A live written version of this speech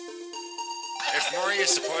If more of you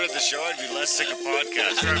supported the show, I'd be less sick of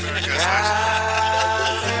podcasts. The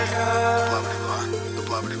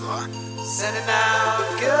blah blah. Sending out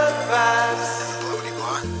good vibes. Blah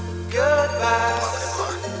blah. Good vibes.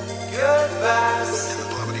 Good vibes.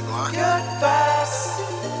 Blah blah. Good vibes.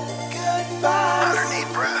 Good vibes.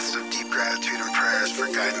 108 breaths of deep gratitude and prayers for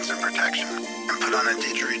guidance and protection. And put on a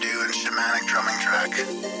didgeridoo and shamanic drumming track.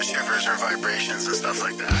 Shivers or vibrations and stuff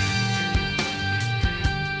like that.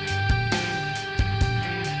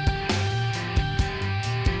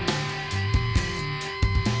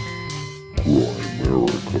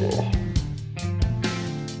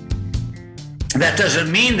 That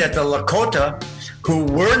doesn't mean that the Lakota, who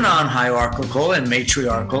were non-hierarchical and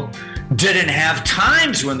matriarchal, didn't have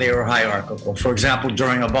times when they were hierarchical. For example,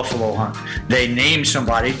 during a buffalo hunt, they named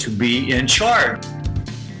somebody to be in charge.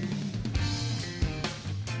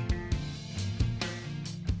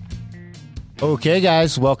 Okay,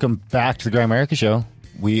 guys, welcome back to the Grimerica Show.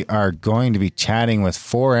 We are going to be chatting with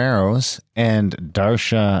Four Arrows and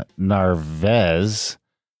Darcia Narvaez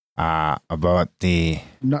about the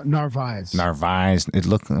Narvaez. Narvaez.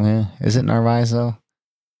 Is it Narvaez though?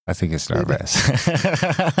 I think it's Narvaez.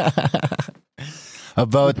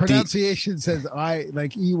 About the pronunciation says I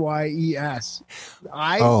like EYES.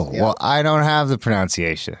 Well, I don't have the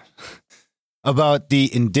pronunciation. About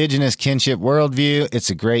the Indigenous Kinship Worldview.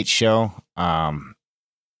 It's a great show.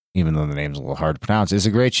 Even though the name's a little hard to pronounce, it's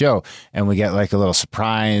a great show. And we get like a little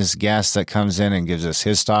surprise guest that comes in and gives us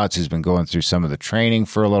his thoughts, who's been going through some of the training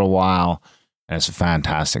for a little while. And it's a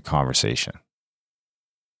fantastic conversation.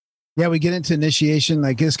 Yeah, we get into initiation.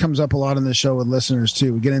 Like this comes up a lot on the show with listeners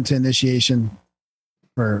too. We get into initiation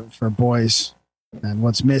for boys and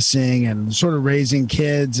what's missing and sort of raising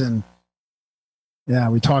kids. And yeah,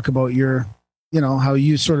 we talk about how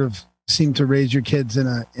you sort of seem to raise your kids in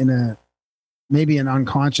a maybe an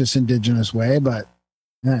unconscious Indigenous way, but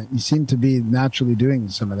yeah, you seem to be naturally doing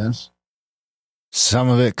some of this. Some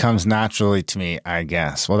of it comes naturally to me, I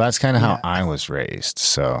guess. Well, that's kind of how I was raised.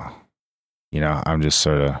 So, I'm just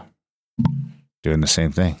sort of doing the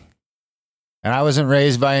same thing. And I wasn't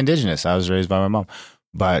raised by Indigenous. I was raised by my mom.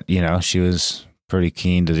 But, she was pretty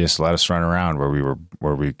keen to just let us run around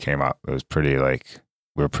where we came up. It was pretty we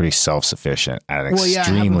were pretty self-sufficient at an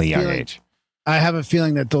extremely young age. I have a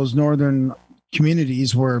feeling that those northern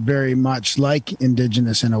communities were very much like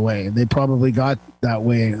Indigenous in a way. They probably got that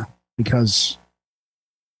way because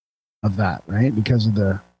of that, right? Because of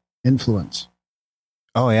the influence.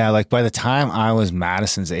 Oh yeah. Like by the time I was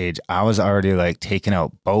Madison's age, I was already like taking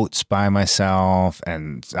out boats by myself.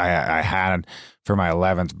 And I had, for my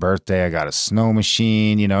 11th birthday, I got a snow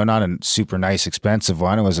machine, not a super nice, expensive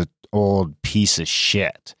one. It was an old piece of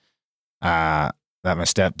shit. That my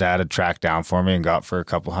stepdad had tracked down for me and got for a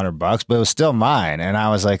couple $100, but it was still mine. And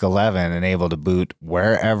I was like 11 and able to boot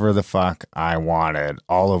wherever the fuck I wanted,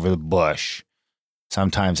 all over the bush,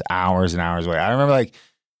 sometimes hours and hours away. I remember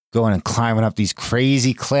going and climbing up these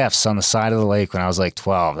crazy cliffs on the side of the lake when I was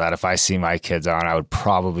 12, that if I see my kids on, I would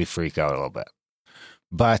probably freak out a little bit.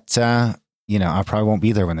 But, I probably won't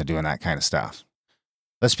be there when they're doing that kind of stuff.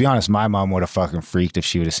 Let's be honest, my mom would have fucking freaked if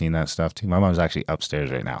she would have seen that stuff too. My mom's actually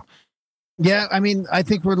upstairs right now. Yeah, I mean, I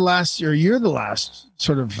think you're the last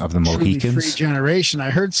sort of the Mohicans free generation. I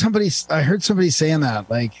heard somebody saying that,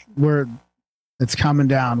 it's coming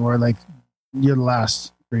down, where you're the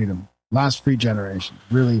last free generation,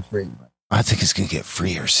 really free. I think it's gonna get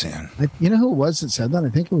freer soon. You know who it was that said that? I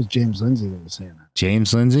think it was James Lindsay that was saying that.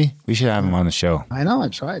 James Lindsay? We should have him on the show. I know, I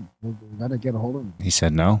tried. We gotta get a hold of him. He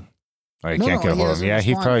said no. Can't get a hold of him. Yeah,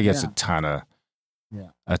 he probably gets a ton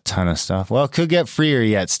of stuff. Well, it could get freer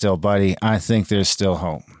yet still, buddy. I think there's still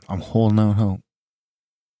hope. I'm holding out hope.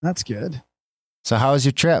 That's good. So how was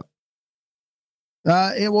your trip?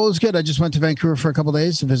 It was good. I just went to Vancouver for a couple of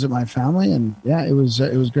days to visit my family, and yeah, it was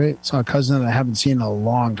great. Saw a cousin that I haven't seen in a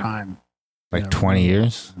long time. 20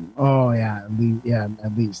 years? Oh yeah,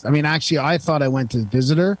 at least. I mean, actually, I thought I went to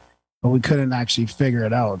visit her, but we couldn't actually figure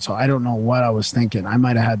it out. So I don't know what I was thinking. I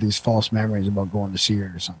might have had these false memories about going to see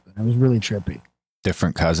her or something. It was really trippy.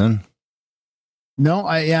 Different cousin? No,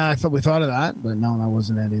 I thought we thought of that, but no, that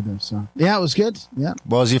wasn't it either. So yeah, it was good. Yeah.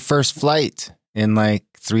 What was your first flight in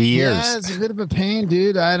 3 years? Yeah, it's a bit of a pain,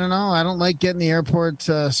 dude. I don't know. I don't like getting the airport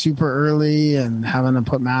super early and having to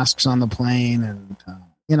put masks on the plane. And,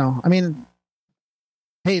 I mean,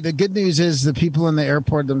 hey, the good news is the people in the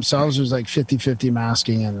airport themselves, there's 50-50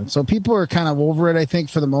 masking. And so people are kind of over it, I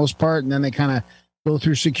think, for the most part. And then they kind of go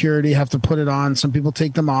through security, have to put it on. Some people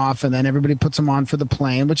take them off, and then everybody puts them on for the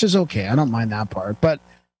plane, which is okay. I don't mind that part. But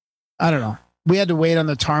I don't know. we had to wait on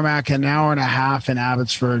the tarmac an hour and a half in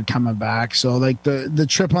Abbotsford coming back. So like the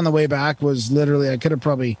trip on the way back was literally, I could have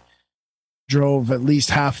probably drove at least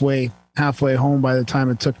halfway home by the time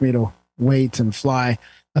it took me to wait and fly.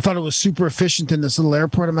 I thought it was super efficient in this little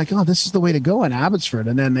airport. I'm like, oh, this is the way to go in Abbotsford.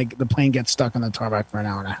 And then the plane gets stuck on the tarmac for an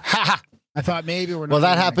hour and a half. I thought maybe we're not. Well,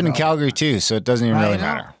 that happened in Calgary too, so it doesn't even really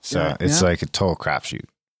matter. So Yeah, it's yeah. like a total crapshoot.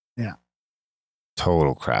 Yeah.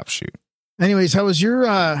 Total crapshoot. Anyways, how was your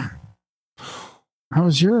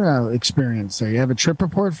experience there? You have a trip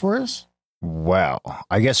report for us? Well,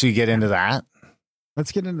 I guess we get into that.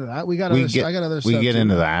 Let's get into that. I got We other stuff. get too.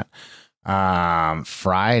 into that.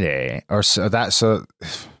 Friday or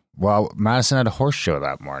well, Madison had a horse show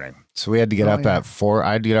that morning. So we had to get up at 4.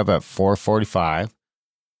 I had to get up at 4:45.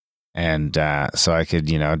 And so I could,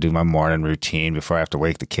 do my morning routine before I have to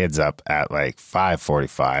wake the kids up at like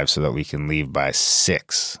 5:45 so that we can leave by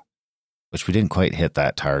 6, which we didn't quite hit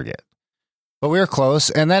that target. But we were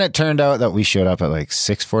close. And then it turned out that we showed up at like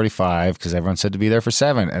 6:45 because everyone said to be there for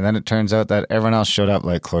 7. And then it turns out that everyone else showed up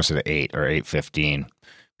like closer to 8 or 8:15.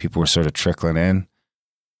 People were sort of trickling in.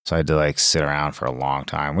 So I had to like sit around for a long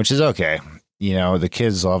time, which is okay. The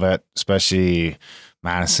kids love it, especially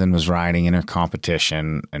Madison was riding in her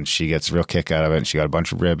competition and she gets a real kick out of it. And she got a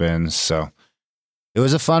bunch of ribbons. So it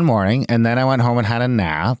was a fun morning. And then I went home and had a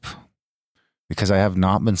nap because I have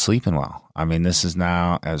not been sleeping well. I mean, this is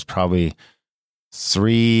now as probably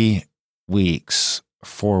 4 weeks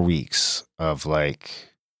of like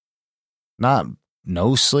not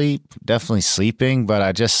no sleep, definitely sleeping, but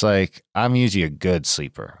I'm usually a good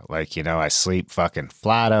sleeper. Like, I sleep fucking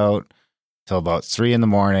flat out till about 3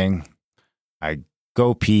 a.m. I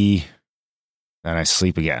go pee, then I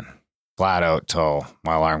sleep again, flat out till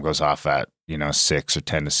my alarm goes off at, 6 or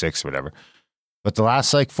 10 to 6 or whatever. But the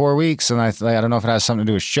last 4 weeks, and I don't know if it has something to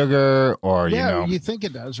do with sugar or, you think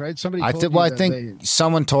it does, right? Somebody I think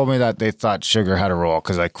someone told me that they thought sugar had a role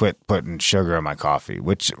because I quit putting sugar in my coffee,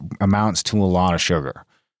 which amounts to a lot of sugar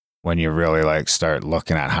when you really start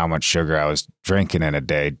looking at how much sugar I was drinking in a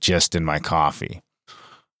day just in my coffee.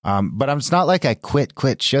 But it's not like I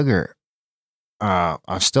quit sugar. I'm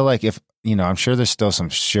still I'm sure there's still some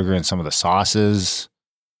sugar in some of the sauces.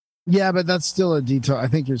 Yeah, but that's still a detox. I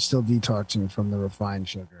think you're still detoxing from the refined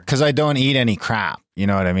sugar. Because I don't eat any crap. You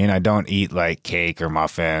know what I mean? I don't eat cake or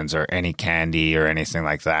muffins or any candy or anything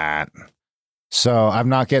like that. So I'm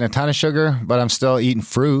not getting a ton of sugar, but I'm still eating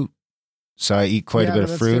fruit. So I eat quite a bit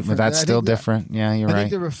of fruit, but that's still different. Yeah, you're right. I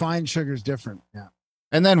think the refined sugar is different. Yeah.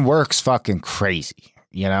 And then work's fucking crazy.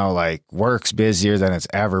 Work's busier than it's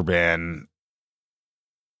ever been.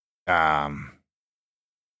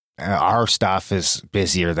 Our stuff is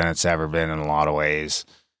busier than it's ever been in a lot of ways.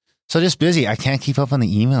 So just busy. I can't keep up on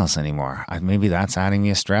the emails anymore. Maybe that's adding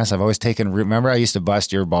me a stress. I've always remember I used to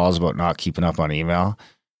bust your balls about not keeping up on email.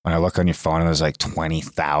 When I look on your phone and there's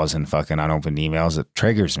 20,000 fucking unopened emails, it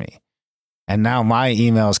triggers me. And now my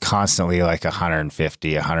email is constantly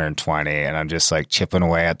 150, 120. And I'm just chipping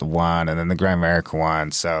away at the one and then the Grand America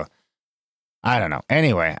one. So I don't know.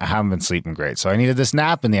 Anyway, I haven't been sleeping great. So I needed this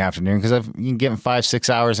nap in the afternoon because I've been getting 5-6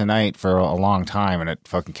 hours a night for a long time and it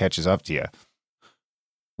fucking catches up to you.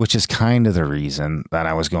 Which is kind of the reason that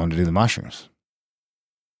I was going to do the mushrooms.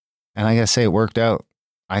 And I gotta say, it worked out.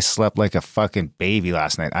 I slept like a fucking baby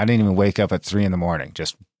last night. I didn't even wake up at 3 a.m.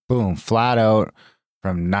 Just boom, flat out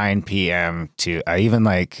from 9 p.m. to, I even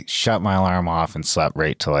shut my alarm off and slept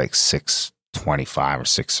right to 6:25 or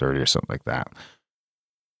 6:30 or something like that.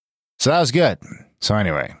 So that was good. So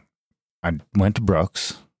anyway, I went to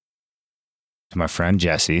Brooks, to my friend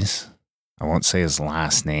Jesse's. I won't say his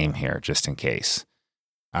last name here, just in case.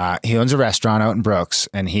 He owns a restaurant out in Brooks,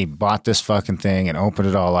 and he bought this fucking thing and opened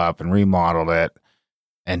it all up and remodeled it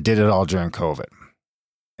and did it all during COVID.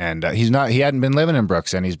 And he hadn't been living in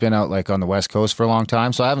Brooks, and he's been out on the West Coast for a long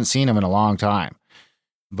time. So I haven't seen him in a long time.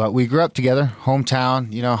 But we grew up together,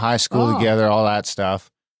 hometown, high school together, all that stuff.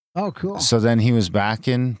 Oh, cool. So then he was back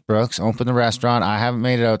in Brooks, opened the restaurant. I haven't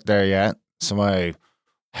made it out there yet. So I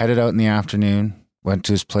headed out in the afternoon, went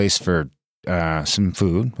to his place for some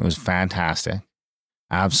food. It was fantastic.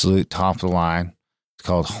 Absolute top of the line. It's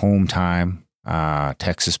called Home Time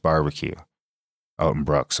Texas Barbecue out in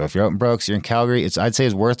Brooks. So if you're out in Brooks, you're in Calgary, I'd say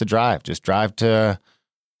it's worth the drive. Just drive to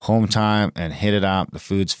Home Time and hit it up. The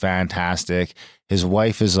food's fantastic. His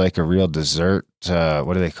wife is a real dessert,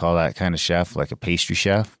 what do they call that kind of chef? Like a pastry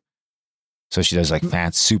chef. So she does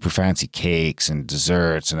super fancy cakes and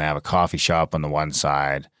desserts, and they have a coffee shop on the one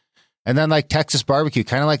side. And then Texas barbecue,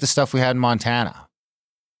 kind of like the stuff we had in Montana.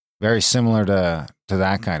 Very similar to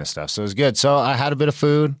that kind of stuff. So it was good. So I had a bit of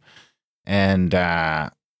food, and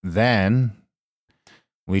then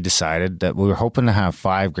we decided that we were hoping to have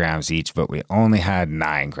 5 grams each, but we only had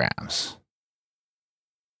 9 grams.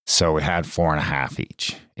 So we had 4.5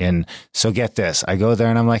 each. And so get this, I go there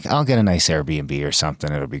and I'm like, I'll get a nice Airbnb or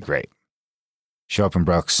something. It'll be great. Show up in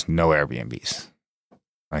Brooks, no Airbnbs.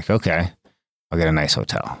 Like, okay, I'll get a nice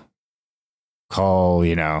hotel. Call,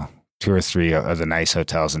 2 or 3 of the nice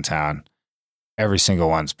hotels in town. Every single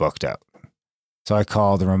one's booked out. So I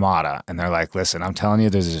called the Ramada and they're like, listen, I'm telling you,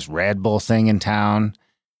 there's this Red Bull thing in town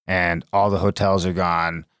and all the hotels are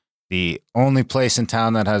gone. The only place in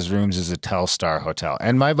town that has rooms is a Telstar hotel.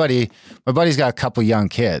 And my buddy's got a couple young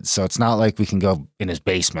kids, so it's not like we can go in his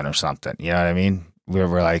basement or something. You know what I mean? We're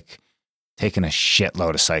like taking a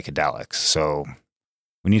shitload of psychedelics, so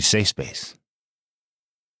we need safe space.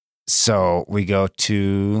 So we go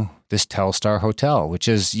to this Telstar hotel, which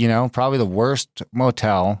is, probably the worst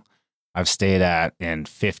motel I've stayed at in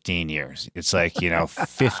 15 years. It's like,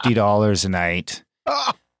 $50 a night.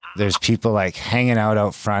 There's people like hanging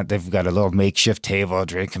out front. They've got a little makeshift table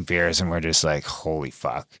drinking beers, and we're just like, holy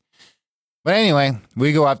fuck. But anyway,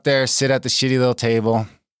 we go up there, sit at the shitty little table,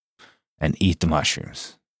 and eat the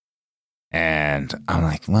mushrooms. And I'm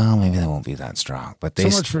like, well, maybe they won't be that strong. But so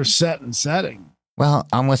much for set and setting. Well,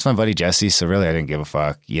 I'm with my buddy Jesse, so really I didn't give a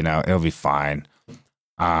fuck. It'll be fine.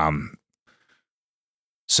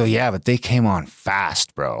 So yeah, but they came on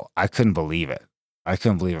fast, bro. I couldn't believe it.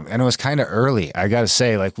 And it was kind of early. I got to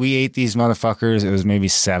say, like, we ate these motherfuckers. It was maybe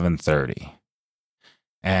 7:30.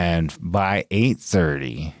 And by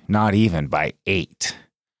 8:30, not even by 8,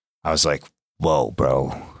 I was like, whoa,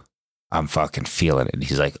 bro, I'm fucking feeling it. And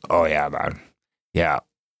he's like, oh yeah, man. Yeah.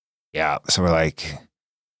 So we're like,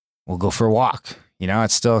 we'll go for a walk.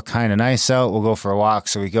 It's still kind of nice out. We'll go for a walk.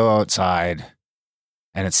 So we go outside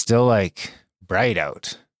and it's still like bright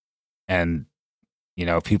out. And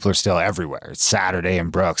people are still everywhere. It's Saturday in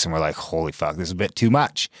Brooks, and we're like, holy fuck, this is a bit too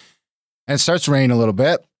much. And it starts raining a little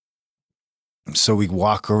bit. So we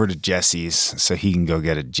walk over to Jesse's so he can go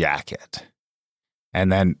get a jacket.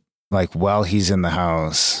 And then, like, while he's in the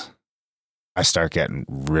house, I start getting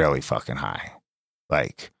really fucking high.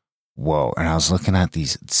 Like, whoa. And I was looking at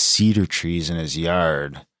these cedar trees in his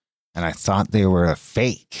yard, and I thought they were a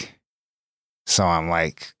fake. So I'm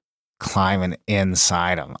like, climbing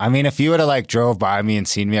inside them. I mean, if you would have like drove by me and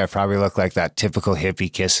seen me, I probably look like that typical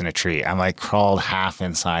hippie kissing a tree. I'm like crawled half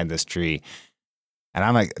inside this tree. And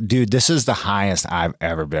I'm like, dude, this is the highest I've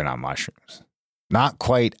ever been on mushrooms. Not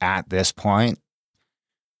quite at this point,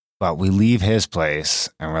 but we leave his place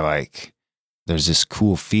and we're like, there's this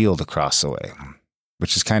cool field across the way,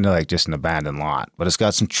 which is kind of like just an abandoned lot, but it's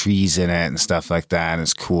got some trees in it and stuff like that. And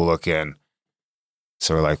it's cool looking.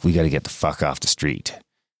 So we're like, we got to get the fuck off the street.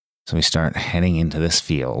 So we start heading into this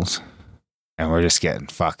field and we're just getting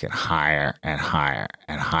fucking higher and higher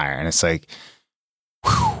and higher. And it's like,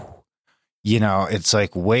 whew, it's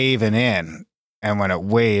like waving in. And when it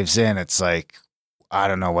waves in, it's like, I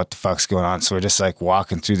don't know what the fuck's going on. So we're just like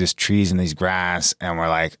walking through these trees and these grass. And we're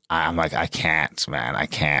like, I'm like, I can't, man. I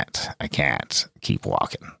can't keep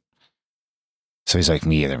walking. So he's like,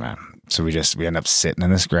 me either, man. So we end up sitting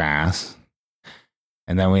in this grass.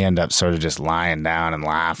 And then we end up sort of just lying down and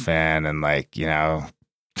laughing and like,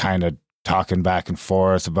 kind of talking back and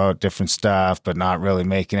forth about different stuff, but not really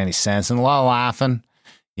making any sense. And a lot of laughing,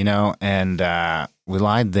 and we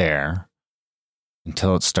lied there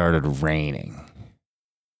until it started raining.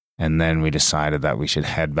 And then we decided that we should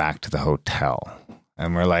head back to the hotel.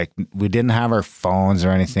 And we're like, we didn't have our phones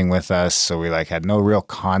or anything with us. So we like had no real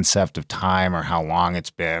concept of time or how long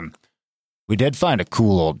it's been. We did find a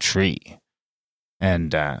cool old tree.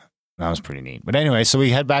 And that was pretty neat. But anyway, so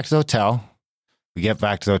we head back to the hotel. We get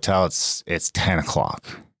back to the hotel. It's 10 o'clock.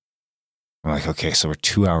 I'm like, okay, so we're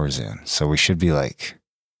 2 hours in. So we should be like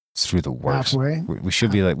through the worst. Halfway? We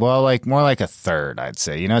should be like, well, like more like a third, I'd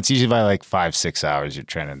say. It's usually by like 5-6 hours you're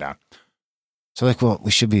trending down. So like, well,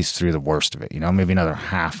 we should be through the worst of it. Maybe another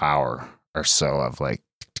half hour or so of like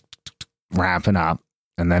ramping up.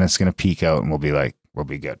 And then it's going to peak out and we'll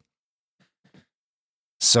be good.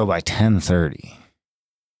 So by 10:30,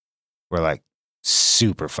 we're like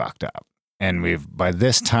super fucked up. And by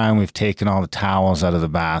this time we've taken all the towels out of the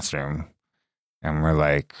bathroom and we're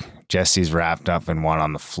like, Jesse's wrapped up in one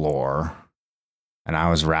on the floor and I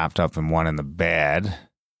was wrapped up in one in the bed.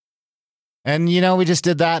 And, we just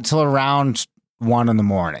did that till around 1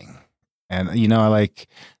 a.m. And, like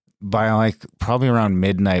by like probably around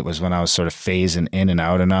midnight was when I was sort of phasing in and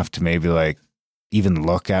out enough to maybe like even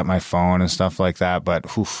look at my phone and stuff like that.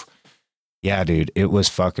 But oof, yeah, dude, it was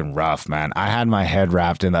fucking rough, man. I had my head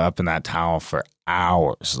wrapped up in that towel for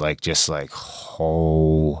hours, like just like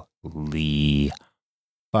holy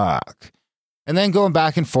fuck. And then going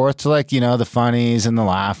back and forth to like, the funnies and the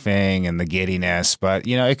laughing and the giddiness. But,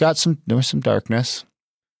 there was some darkness.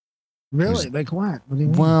 Really? Like what? What do you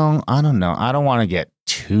mean? Well, I don't know. I don't want to get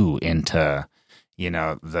too into,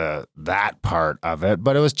 that part of it,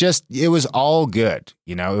 but it was all good.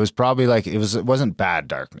 It was probably like, it wasn't bad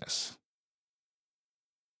darkness.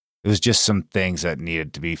 It was just some things that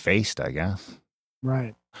needed to be faced, I guess.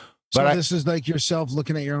 Right. So this is like yourself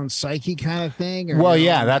looking at your own psyche kind of thing? Well,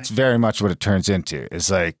 yeah, that's very much what it turns into. It's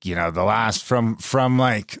like, the last from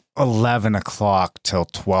like 11 o'clock till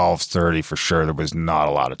 12:30 for sure, there was not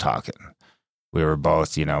a lot of talking. We were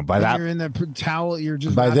both, by that. You're in the towel. You're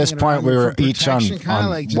just. By this point, we were each on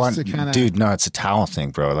like one. Kinda... Dude, no, it's a towel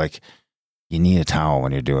thing, bro. Like, you need a towel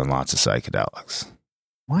when you're doing lots of psychedelics.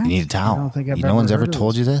 What? You need a towel. I don't think no one's ever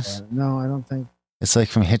told you this? No, I don't think. It's like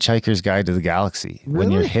from Hitchhiker's Guide to the Galaxy. Really?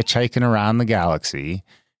 When you're hitchhiking around the galaxy,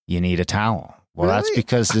 you need a towel. Well, Really? That's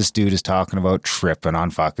because this dude is talking about tripping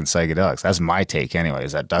on fucking psychedelics. That's my take anyway,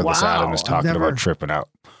 is that Douglas Adams is talking about tripping out.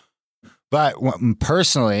 But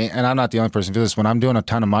personally, and I'm not the only person who does this, when I'm doing a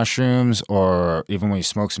ton of mushrooms or even when you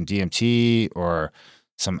smoke some DMT or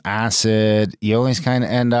some acid, you always kind of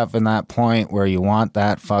end up in that point where you want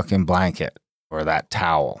that fucking blanket or that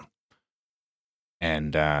towel.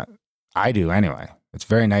 And I do anyway. It's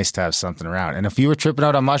very nice to have something around. And if you were tripping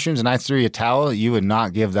out on mushrooms and I threw you a towel, you would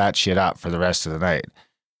not give that shit up for the rest of the night.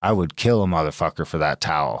 I would kill a motherfucker for that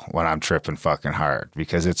towel when I'm tripping fucking hard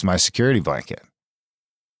because it's my security blanket.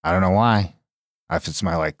 I don't know why. If it's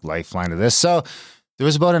my like lifeline to this. So there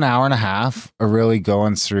was about an hour and a half of really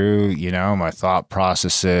going through, my thought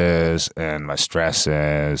processes and my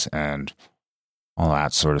stresses and all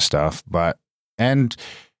that sort of stuff. And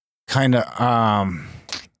kind of,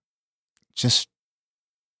 just,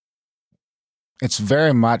 it's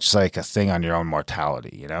very much like a thing on your own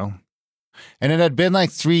mortality, And it had been like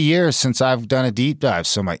 3 years since I've done a deep dive.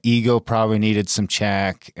 So my ego probably needed some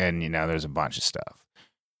check and, there's a bunch of stuff.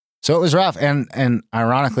 So it was rough. And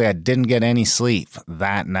ironically, I didn't get any sleep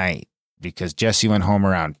that night because Jesse went home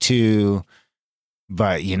around 2.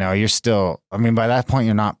 But, you're still, by that point,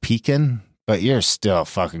 you're not peaking, but you're still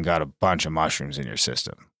fucking got a bunch of mushrooms in your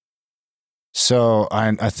system. So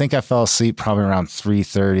I think I fell asleep probably around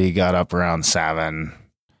 3:30, got up around 7,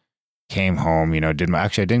 came home,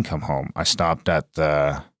 actually I didn't come home. I stopped at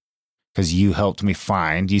because you helped me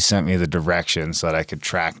you sent me the directions so that I could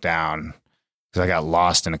track down, because I got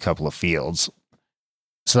lost in a couple of fields,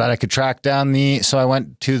 so that I could track down so I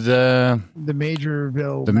went to the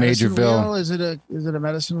Majorville. The Majorville. Wheel? Is it a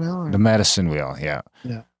medicine wheel? Or? The medicine wheel, yeah.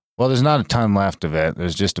 Yeah. Well, there's not a ton left of it.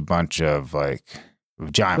 There's just a bunch of like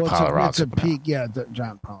giant pile of rocks. It's a peak, yeah, the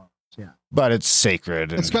giant pile. Yeah. But it's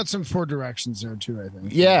sacred. It's got some 4 directions there too, I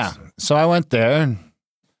think. Yeah. So I went there and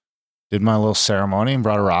did my little ceremony and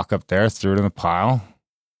brought a rock up there, threw it in the pile,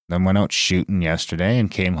 then went out shooting yesterday and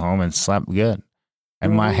came home and slept good.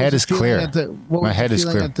 And my head is clear. My head is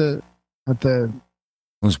clear. At the it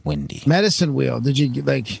was windy. Medicine wheel. Did you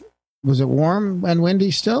was it warm and windy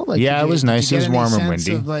still? Yeah, it was nice. It was warm and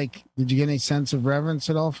windy. Did you get any sense of reverence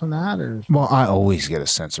at all from that? Or? Well, I always get a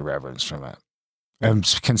sense of reverence from it. I'm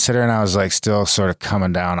considering I was like still sort of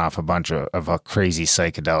coming down off a bunch of a crazy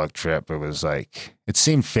psychedelic trip. It was like, it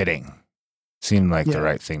seemed fitting. Seemed like the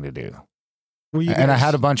right thing to do. And I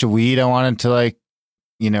had a bunch of weed I wanted to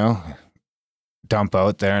dump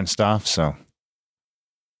out there and stuff. So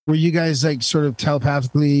were you guys sort of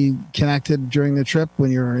telepathically connected during the trip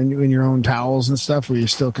when you're in your own towels and stuff? Were you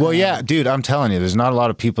still well, yeah, dude, I'm telling you, there's not a lot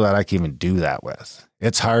of people that I can even do that with.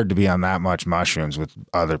 It's hard to be on that much mushrooms with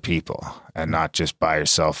other people and not just by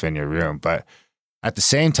yourself in your room. But at the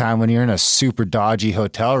same time, when you're in a super dodgy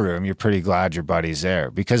hotel room, you're pretty glad your buddy's there,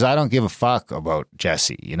 because I don't give a fuck about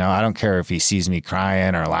Jesse. I don't care if he sees me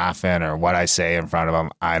crying or laughing or what I say in front of him.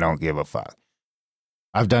 I don't give a fuck.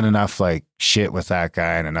 I've done enough shit with that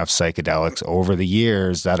guy and enough psychedelics over the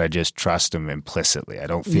years that I just trust him implicitly. I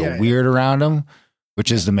don't feel weird around him,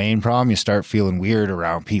 which is the main problem. You start feeling weird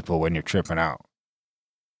around people when you're tripping out.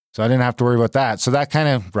 So I didn't have to worry about that. So that kind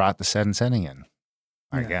of brought the setting in,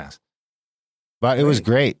 I guess. But it was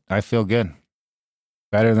great. I feel good.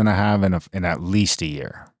 Better than I have in at least a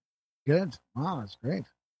year. Good. Wow, that's great.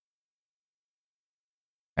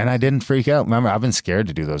 And I didn't freak out. Remember, I've been scared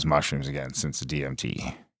to do those mushrooms again since the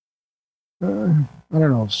DMT. I don't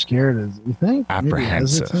know if scared is. You think?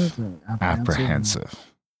 Apprehensive. Apprehensive.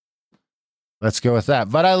 Let's go with that.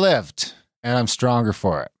 But I lived, and I'm stronger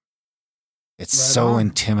for it. It's so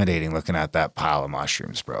intimidating looking at that pile of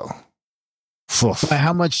mushrooms, bro.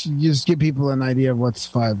 How much? You just give people an idea of what's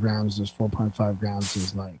 5 grams is 4.5 grams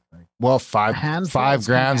is like Well, handful? 5 It's grams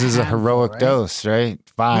kind of a is a handful, heroic right? dose, right?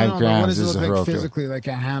 5 What grams does it is a look like heroic dose. physically? Like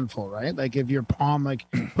a handful, right? Like if your palm, like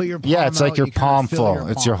put your palm Yeah, it's like out, your you kinda palm fill full. your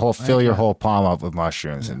It's your palm, whole right? fill your Yeah. whole palm up with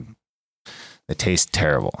mushrooms, Yeah. and they taste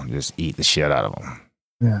terrible. You just eat the shit out of them.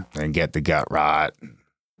 Yeah. And get the gut rot.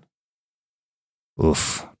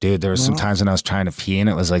 Oof, dude, there were some times when I was trying to pee and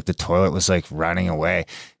it was like the toilet was like running away.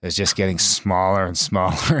 It was just getting smaller and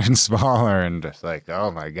smaller and smaller, and just like,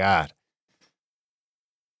 oh my God.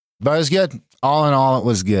 But it was good. All in all, it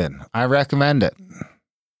was good. I recommend it.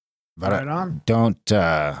 But Right on. don't,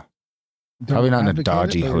 Don't probably not in a advocate it,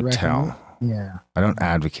 dodgy but you hotel. recommend it? Yeah. I don't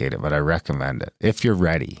advocate it, but I recommend it if you're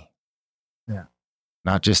ready. Yeah.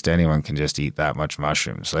 Not just anyone can just eat that much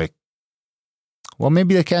mushrooms. Like, well,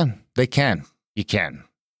 maybe they can. They can. You can.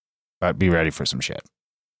 But be ready for some shit.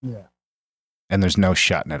 Yeah. And there's no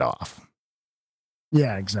shutting it off.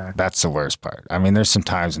 Yeah, exactly. That's the worst part. I mean, there's some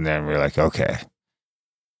times in there where you're like, okay,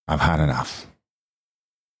 I've had enough.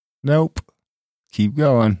 Nope. Keep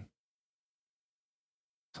going.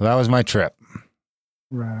 So that was my trip.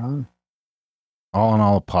 Right on. All in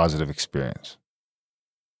all, a positive experience.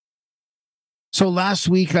 So last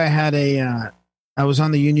week I had I was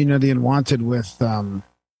on the Union of the Unwanted with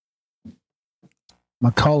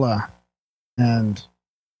McCullough, and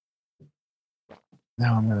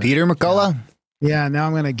now I'm gonna Peter McCullough? Yeah, now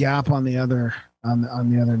I'm gonna gap on the other on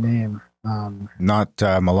the other name. Not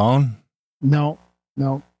Malone? No.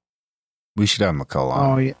 We should have McCullough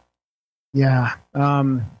Oh on. yeah. Yeah.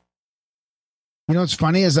 You know what's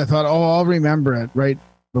funny is I thought, I'll remember it right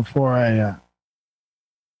before I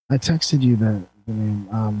texted you the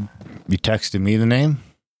name. You texted me the name?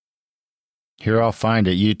 Here, I'll find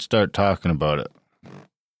it. You start talking about it.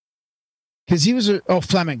 Because he was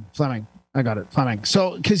Fleming. I got it, Fleming.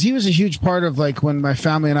 So, because he was a huge part of like when my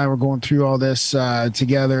family and I were going through all this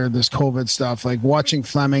together, this COVID stuff, like watching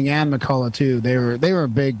Fleming and McCullough too. They were a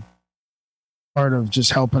big part of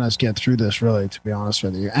just helping us get through this, really, to be honest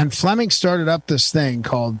with you. And Fleming started up this thing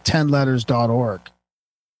called 10letters.org.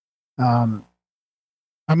 I'm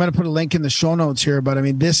going to put a link in the show notes here, but I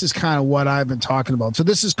mean, this is kind of what I've been talking about. So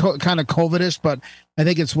this is kind of COVID-ish, but I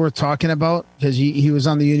think it's worth talking about because he was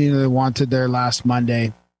on the Union of the Wanted there last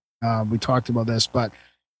Monday. We talked about this, but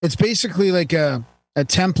it's basically like a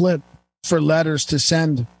template for letters to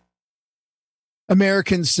send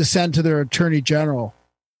Americans to send to their attorney general.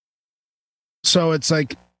 So it's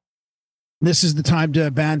like, this is the time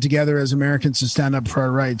to band together as Americans to stand up for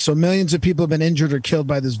our rights. So millions of people have been injured or killed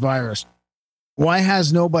by this virus. Why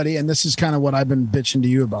has nobody, and this is kind of what I've been bitching to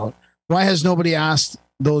you about, why has nobody asked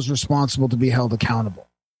those responsible to be held accountable?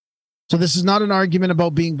 So this is not an argument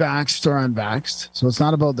about being vaxxed or unvaxxed. So it's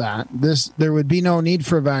not about that. There would be no need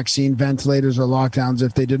for a vaccine, ventilators, or lockdowns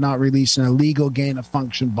if they did not release an illegal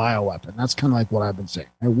gain-of-function bioweapon. That's kind of like what I've been saying.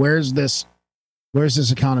 Right? Where's this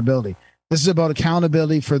accountability? This is about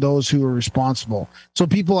accountability for those who are responsible. So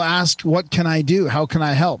people ask, what can I do? How can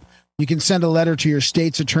I help? You can send a letter to your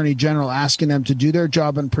state's attorney general asking them to do their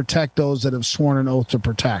job and protect those that have sworn an oath to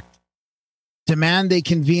protect. Demand they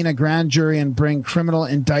convene a grand jury and bring criminal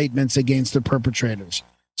indictments against the perpetrators.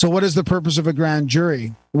 So what is the purpose of a grand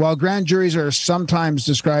jury? While grand juries are sometimes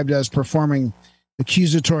described as performing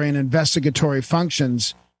accusatory and investigatory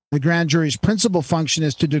functions, the grand jury's principal function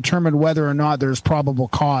is to determine whether or not there is probable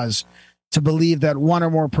cause to believe that one or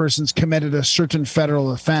more persons committed a certain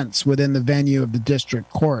federal offense within the venue of the district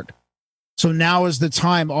court. So now is the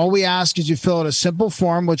time. All we ask is you fill out a simple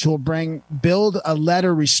form, which will build a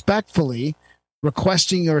letter respectfully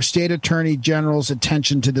requesting your state attorney general's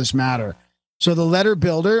attention to this matter. So the letter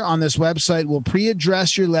builder on this website will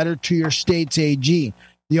pre-address your letter to your state's AG.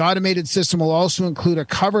 The automated system will also include a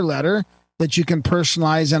cover letter that you can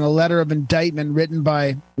personalize and a letter of indictment written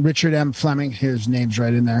by Richard M. Fleming. His name's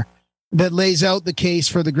right in there. That lays out the case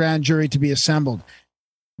for the grand jury to be assembled.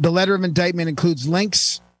 The letter of indictment includes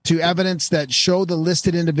links to evidence that show the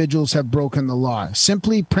listed individuals have broken the law.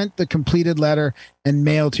 Simply print the completed letter and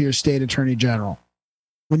mail to your state attorney general.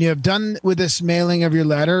 When you have done with this mailing of your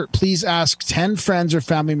letter, please ask 10 friends or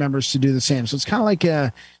family members to do the same. So it's kind of like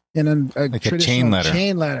a chain letter.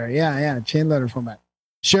 Chain letter. Yeah, chain letter format.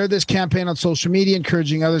 Share this campaign on social media,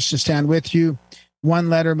 encouraging others to stand with you. One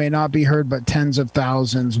letter may not be heard, but tens of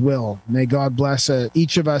thousands will. May God bless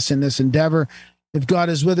each of us in this endeavor. If God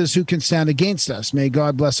is with us, who can stand against us? May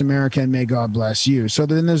God bless America and may God bless you. So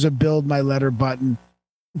then there's a build my letter button.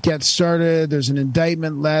 Get started. There's an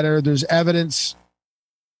indictment letter. There's evidence.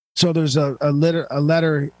 So there's a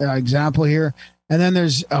letter example here. And then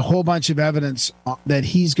there's a whole bunch of evidence that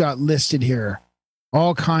he's got listed here.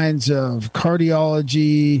 All kinds of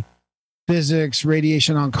cardiology, physics,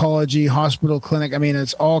 radiation oncology, hospital clinic. I mean,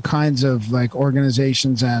 it's all kinds of like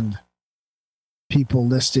organizations and people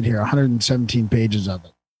listed here, 117 pages of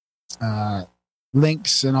it.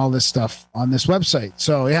 Links and all this stuff on this website.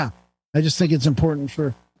 So yeah, I just think it's important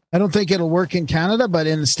I don't think it'll work in Canada, but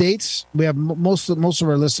in the States, we have most of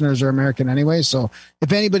our listeners are American anyway. So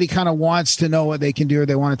if anybody kind of wants to know what they can do or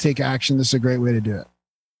they want to take action, this is a great way to do it.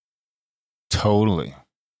 Totally.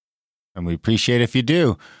 And we appreciate if you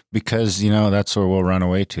do, because, that's where we'll run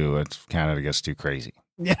away to if Canada gets too crazy.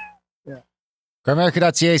 Yeah.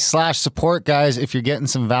 Grimerica.ca/support, guys. If you're getting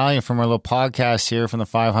some value from our little podcast here from the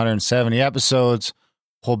 570 episodes,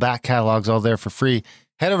 whole back catalog's all there for free.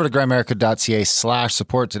 Head over to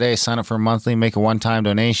grimerica.ca/support today. Sign up for a monthly, make a one-time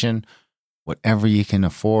donation. Whatever you can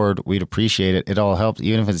afford, we'd appreciate it. It all helps,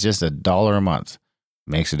 even if it's just $1 a month.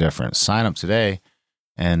 It makes a difference. Sign up today,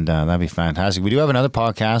 and that'd be fantastic. We do have another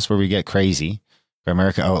podcast where we get crazy,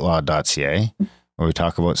 grimericaoutlaw.ca, where we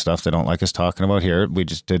talk about stuff they don't like us talking about here. We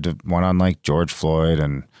just did one on like George Floyd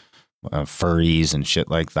and furries and shit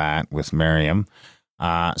like that with Miriam.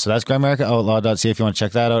 So that's grimericaoutlaw.ca if you want to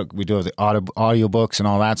check that out. We do have the audiobooks and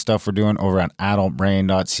all that stuff we're doing over on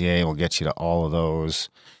adultbrain.ca. We'll get you to all of those.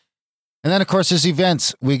 And then, of course, there's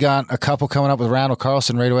events. We got a couple coming up with Randall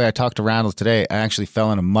Carlson right away. I talked to Randall today. I actually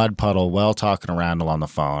fell in a mud puddle while talking to Randall on the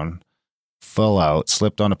phone. Full out,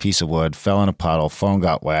 slipped on a piece of wood, fell in a puddle, phone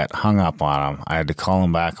got wet, hung up on him. I had to call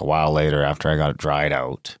him back a while later after I got it dried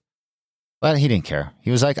out. But he didn't care. He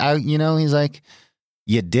was like, he's like,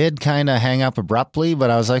 you did kind of hang up abruptly, but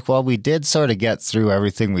I was like, well, we did sort of get through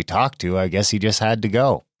everything we talked to. I guess he just had to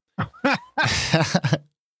go.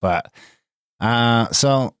 But,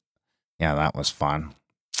 so, yeah, that was fun.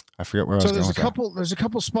 I forget where I was going. There's a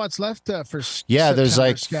couple spots left for there's September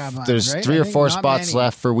like Scavine, there's right? 3 or 4 Not spots many.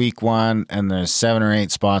 left for week 1, and there's 7 or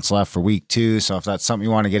 8 spots left for week 2. So if that's something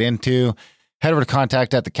you want to get into, head over to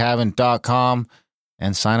contact@thecavern.com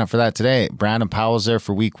and sign up for that today. Brandon Powell's there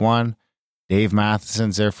for week 1. Dave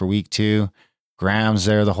Matheson's there for week 2. Graham's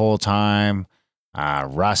there the whole time.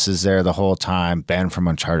 Russ is there the whole time. Ben from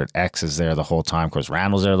Uncharted X is there the whole time. Of course,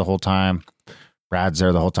 Randall's there the whole time. Brad's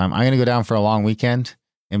there the whole time. I'm going to go down for a long weekend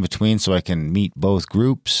in between so I can meet both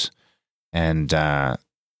groups and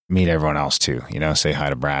meet everyone else too. Say hi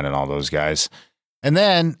to Brad and all those guys. And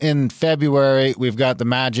then in February, we've got the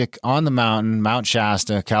Magic on the Mountain, Mount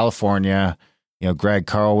Shasta, California. Greg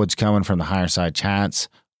Carlwood's coming from the Higher Side Chats,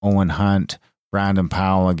 Owen Hunt, Brandon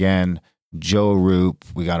Powell again, Joe Roop.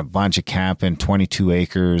 We got a bunch of camping, 22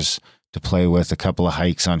 acres to play with, a couple of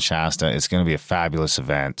hikes on Shasta. It's going to be a fabulous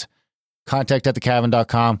event.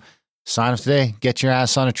 Contact@thecavern.com. Sign up today. Get your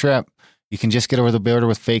ass on a trip. You can just get over the border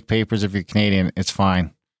with fake papers if you're Canadian. It's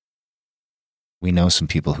fine. We know some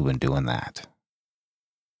people who've been doing that.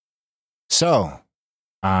 So,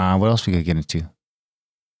 what else we got to get into?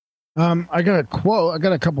 I got a quote. I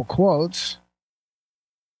got a couple quotes.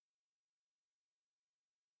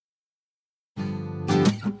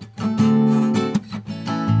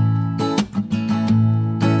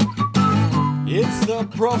 It's the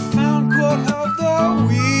profound quote of the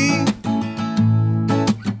week.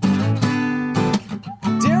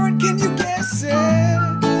 Darren, can you guess it?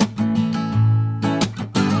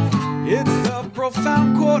 It's the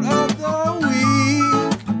profound quote of the week.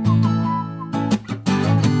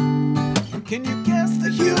 Can you guess the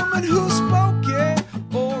human who spoke it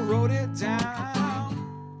or wrote it down?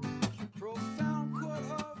 Profound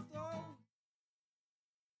quote of the week.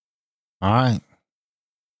 All right.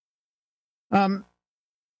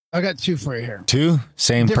 I got 2 for you here. 2?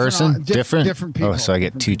 Same person? Different people. Oh, so I get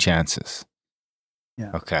Different 2 people. chances.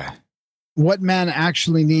 Yeah. Okay. What man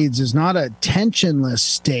actually needs is not a tensionless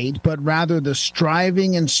state, but rather the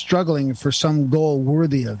striving and struggling for some goal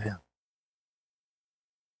worthy of him.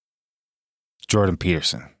 Jordan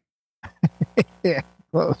Peterson. Yeah,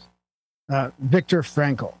 close. Viktor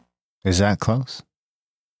Frankl. Is that close?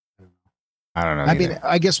 I don't know. I mean,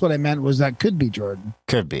 I guess what I meant was that could be Jordan.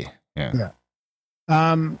 Could be. Yeah. Yeah.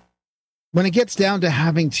 When it gets down to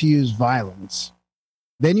having to use violence,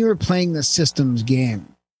 then you are playing the system's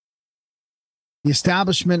game. The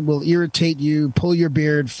establishment will irritate you, pull your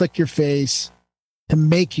beard, flick your face to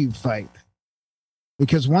make you fight.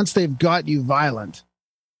 Because once they've got you violent,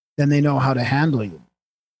 then they know how to handle you.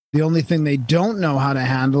 The only thing they don't know how to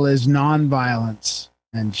handle is nonviolence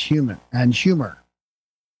and humor.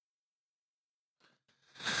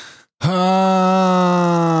 Oh,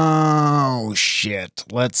 shit.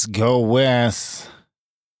 Let's go with...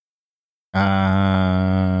 I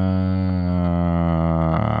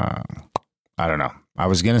don't know. I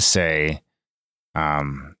was going to say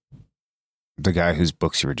the guy whose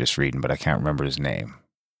books you were just reading, but I can't remember his name.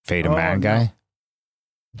 Fate of Man guy?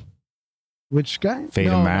 Which guy? Fate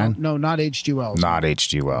of Man? No, not H.G. Wells. Not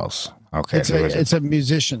H.G. Wells. Okay. It's a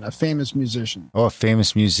musician, a famous musician. Oh, a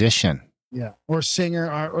famous musician. Yeah. Or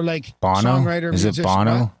singer or like Bono? songwriter. Is musician. it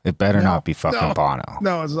Bono? What? It better No. not be fucking No. Bono.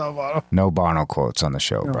 No, it's not Bono. No Bono quotes on the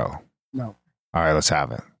show, No. bro. No. All right, let's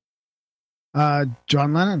have it.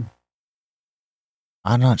 John Lennon.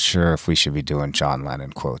 I'm not sure if we should be doing John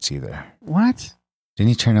Lennon quotes either. What? Didn't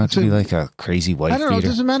he turn out to be like a crazy wife I don't know. It beater?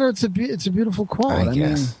 doesn't matter. It's a beautiful quote. I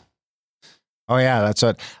guess. Oh yeah, that's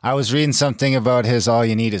what I was reading something about his "all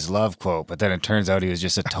you need is love" quote, but then it turns out he was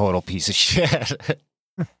just a total piece of shit.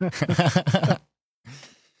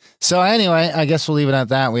 So anyway, I guess we'll leave it at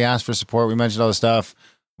that. We asked for support. We mentioned all the stuff.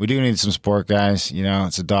 We do need some support, guys. You know,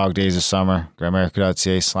 it's the dog days of summer.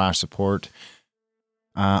 Grimerica.ca/support.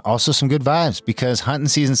 Also some good vibes because hunting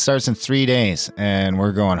season starts in 3 days and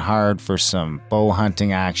we're going hard for some bow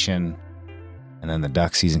hunting action. And then the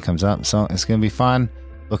duck season comes up. So it's going to be fun.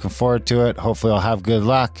 Looking forward to it. Hopefully I'll have good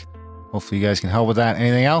luck. Hopefully you guys can help with that.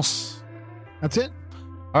 Anything else? That's it.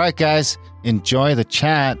 All right, guys. Enjoy the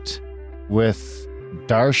chat with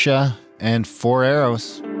Darcia and Four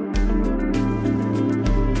Arrows.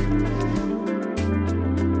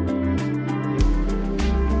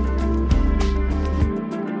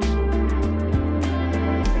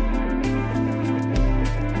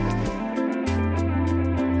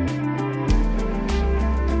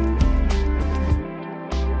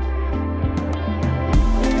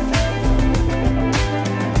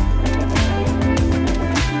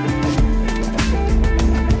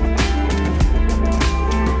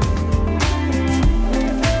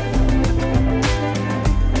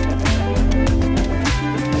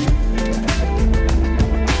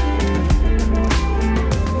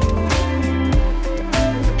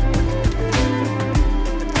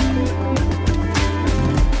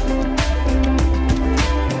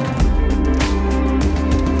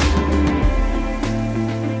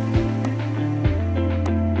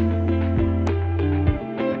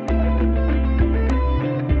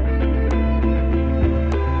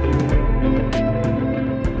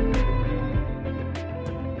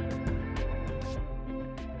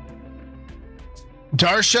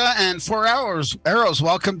 Darcia and Four Arrows,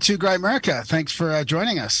 welcome to Grimerica. Thanks for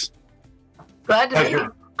joining us. Glad to be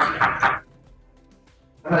here.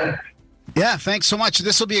 Yeah, thanks so much.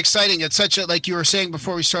 This will be exciting. It's such a, like you were saying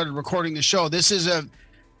before we started recording the show,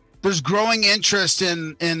 there's growing interest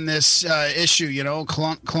in this issue, you know,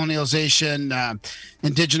 colonialization,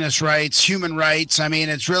 indigenous rights, human rights. I mean,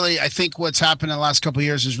 it's really, I think what's happened in the last couple of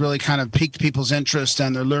years has really kind of piqued people's interest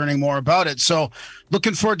and they're learning more about it. So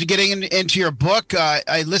looking forward to getting into your book.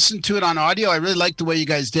 I listened to it on audio. I really liked the way you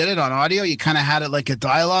guys did it on audio. You kind of had it like a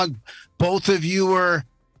dialogue. Both of you were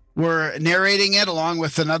narrating it along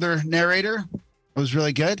with another narrator. It was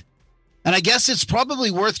really good. And I guess it's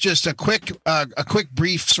probably worth just a quick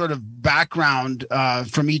brief sort of background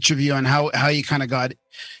from each of you on how you kind of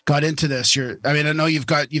got into this. I know you've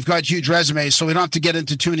got huge resumes, so we don't have to get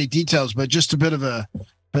into too many details, but just a bit of the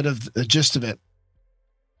gist of it.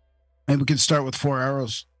 Maybe we can start with Four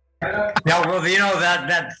Arrows. Yeah, well, you know,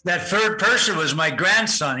 that third person was my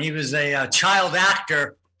grandson. He was a child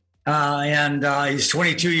actor. And he's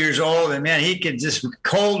 22 years old, and man, he could just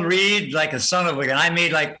cold read like a son of a gun. I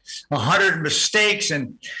made like 100 mistakes,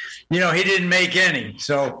 and you know, he didn't make any.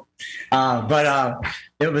 So, but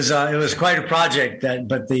it was quite a project.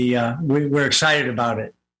 We're excited about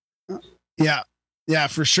it. Yeah,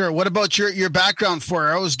 for sure. What about your background, Four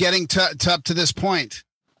Arrows, getting to up to this point?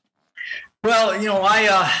 Well, you know,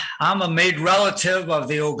 I'm a made relative of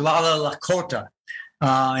the Oglala Lakota.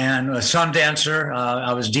 And a sun dancer.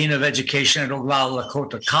 I was Dean of Education at Oglala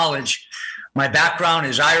Lakota College. My background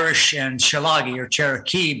is Irish and Shillelagh or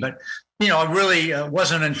Cherokee, but, you know, it really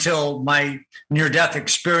wasn't until my near-death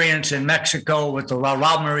experience in Mexico with the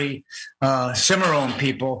Raramuri Cimarron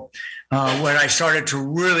people when I started to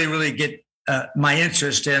really get my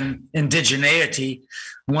interest in indigeneity.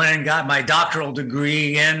 Went and got my doctoral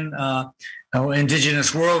degree in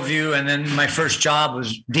Indigenous Worldview, and then my first job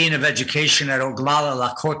was Dean of Education at Oglala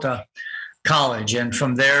Lakota College. And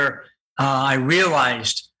from there, I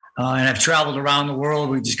realized, and I've traveled around the world.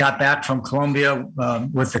 We just got back from Colombia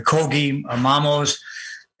with the Kogi Mamos,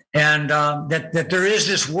 and that there is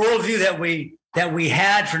this worldview that we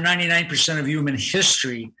had for 99% of human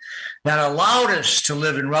history that allowed us to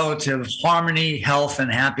live in relative harmony, health,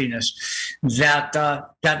 and happiness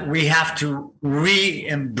that we have to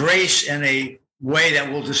re-embrace in a way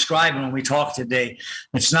that we'll describe when we talk today.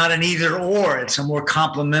 It's not an either or, it's a more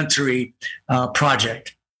complementary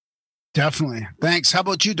project. Definitely. Thanks. How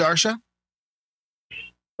about you, Darcia?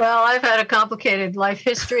 Well, I've had a complicated life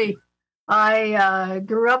history. I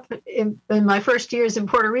grew up in my first years in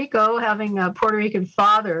Puerto Rico, having a Puerto Rican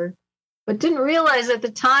father, but didn't realize at the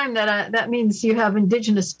time that that means you have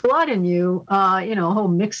indigenous blood in you, a whole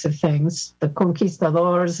mix of things, the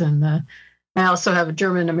conquistadors, and I also have a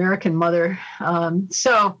German-American mother.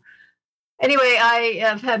 Anyway, I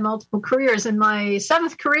have had multiple careers, and my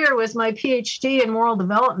seventh career was my PhD in moral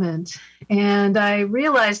development. And I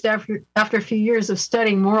realized after a few years of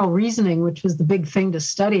studying moral reasoning, which was the big thing to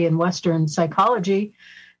study in Western psychology,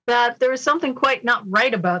 that there was something quite not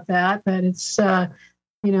right about that it's,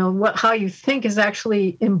 how you think is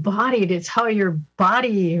actually embodied. It's how your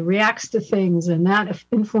body reacts to things, and that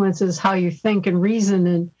influences how you think and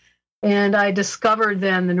reason. And I discovered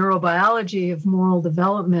then the neurobiology of moral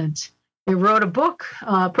development. I wrote a book,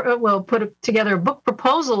 put together a book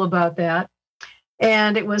proposal about that.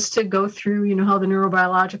 And it was to go through, how the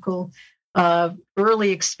neurobiological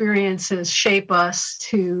early experiences shape us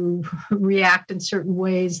to react in certain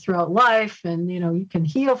ways throughout life. And, you can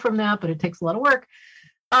heal from that, but it takes a lot of work.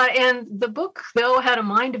 And the book, though, had a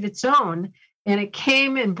mind of its own. And it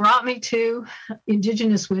came and brought me to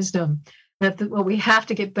indigenous wisdom, that what we have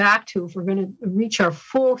to get back to if we're going to reach our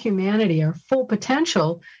full humanity, our full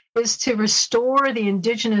potential, is to restore the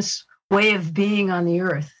indigenous way of being on the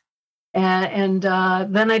earth. And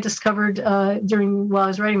then I discovered while I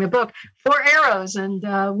was writing the book, Four Arrows, and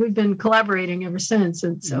we've been collaborating ever since.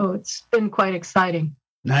 And so it's been quite exciting.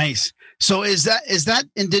 Nice. So is that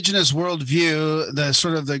indigenous worldview, the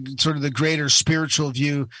sort of the greater spiritual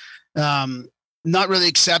view, not really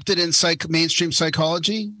accepted in mainstream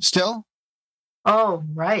psychology still? Oh,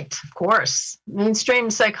 right. Of course. Mainstream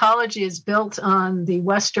psychology is built on the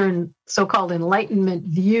Western so-called Enlightenment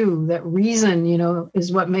view that reason,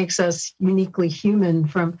 is what makes us uniquely human,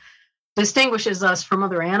 distinguishes us from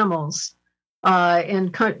other animals,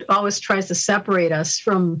 and always tries to separate us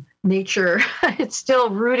from nature. It's still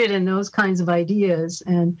rooted in those kinds of ideas,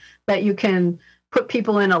 and that you can put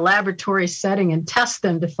people in a laboratory setting and test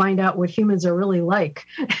them to find out what humans are really like,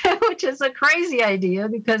 which is a crazy idea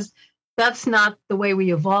because that's not the way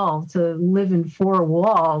we evolved, to live in four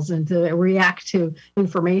walls and to react to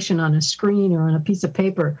information on a screen or on a piece of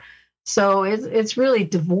paper. So it's really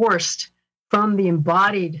divorced from the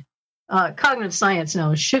embodied cognitive science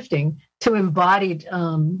now is shifting to embodied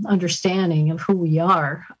understanding of who we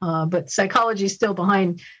are. But psychology is still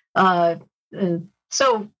behind,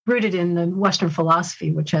 so rooted in the Western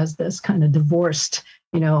philosophy, which has this kind of divorced,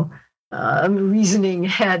 reasoning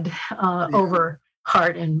head over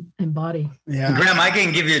heart and body. Yeah, Graham, I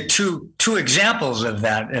can give you two examples of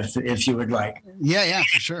that if you would like. Yeah,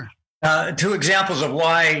 for sure. 2 examples of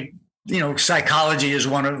why psychology is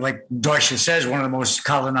one of, like Darcia says, one of the most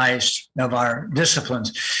colonized of our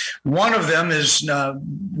disciplines. One of them is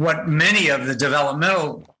what many of the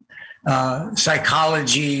developmental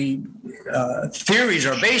psychology theories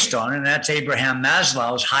are based on, and that's Abraham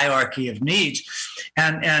Maslow's hierarchy of needs.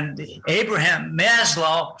 And Abraham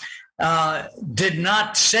Maslow did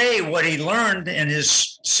not say what he learned in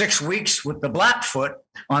his 6 weeks with the Blackfoot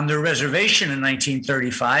on the reservation in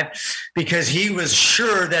 1935, because he was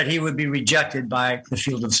sure that he would be rejected by the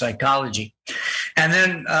field of psychology. And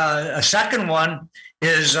then a second one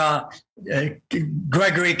is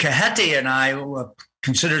Gregory Kahete and I,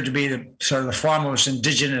 considered to be the foremost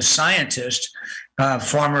indigenous scientist,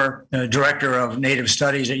 former director of Native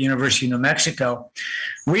Studies at University of New Mexico.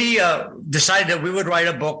 We decided that we would write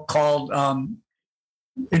a book called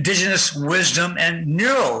Indigenous Wisdom and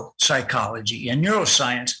Neuropsychology and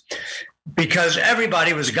Neuroscience, because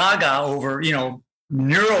everybody was gaga over,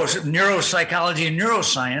 neuropsychology and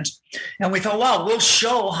neuroscience. And we thought, wow, we'll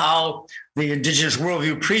show how the indigenous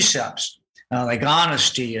worldview precepts, like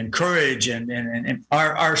honesty and courage and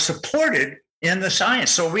are supported in the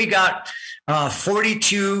science. So we got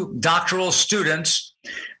 42 doctoral students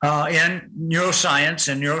in neuroscience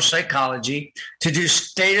and neuropsychology to do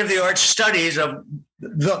state-of-the-art studies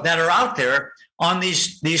that are out there on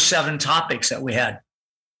these 7 topics that we had.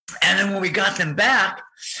 And then when we got them back,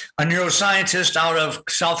 a neuroscientist out of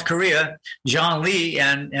South Korea, John Lee,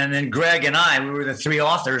 and then Greg and I, we were the 3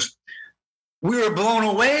 authors, we were blown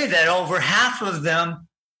away that over half of them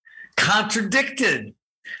contradicted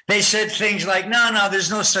they said things like, no, there's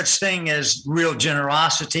no such thing as real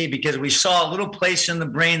generosity, because we saw a little place in the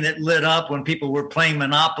brain that lit up when people were playing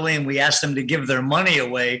Monopoly and we asked them to give their money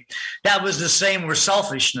away. That was the same where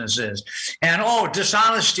selfishness is. And,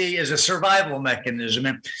 dishonesty is a survival mechanism.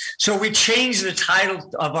 And so we changed the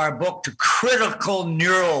title of our book to Critical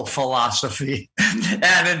Neurophilosophy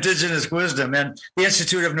and Indigenous Wisdom. And the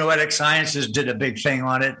Institute of Noetic Sciences did a big thing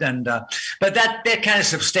on it. And but that kind of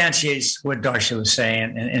substantiates what Darcia was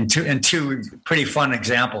saying in two pretty fun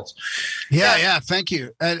examples. Yeah. Thank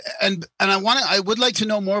you. And I would like to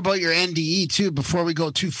know more about your NDE too before we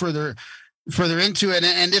go too further into it.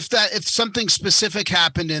 And if something specific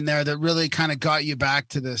happened in there that really kind of got you back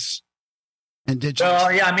to this Indigenous.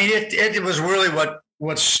 Well, yeah, I mean, it was really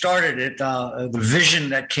what started it, the vision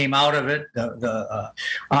that came out of it.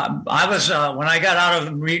 I was when I got out of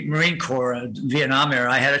the Marine Corps, Vietnam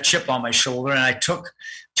era, I had a chip on my shoulder, and I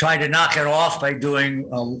tried to knock it off by doing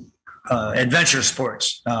adventure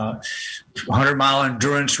sports, 100-mile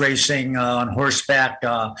endurance racing on horseback,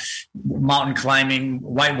 mountain climbing,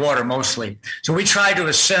 whitewater mostly. So we tried to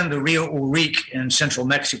ascend the Rio Urique in central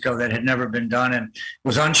Mexico that had never been done and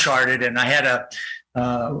was uncharted. And I had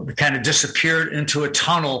kind of disappeared into a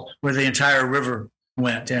tunnel where the entire river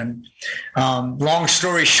went. And long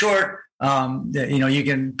story short,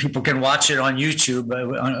 people can watch it on YouTube.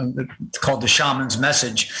 It's called The Shaman's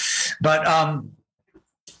Message. But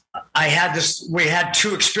we had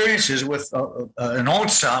two experiences with an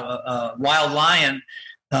onsa, a wild lion,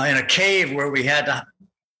 in a cave where we had to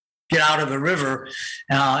get out of the river,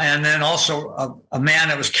 and then also a man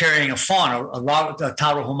that was carrying a fawn, a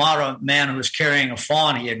Tarahumara man who was carrying a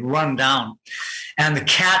fawn. He had run down, and the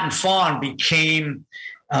cat and fawn became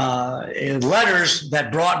letters that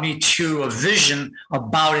brought me to a vision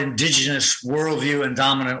about Indigenous worldview and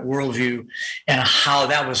dominant worldview, and how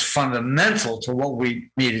that was fundamental to what we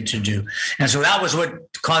needed to do. And so that was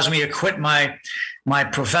what caused me to quit my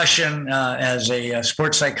profession as a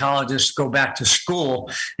sports psychologist, go back to school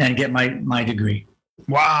and get my degree.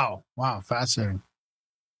 Wow. Fascinating.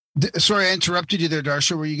 Sorry, I interrupted you there,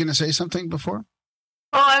 Darcia. Were you going to say something before?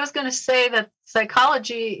 Oh, I was going to say that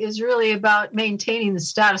psychology is really about maintaining the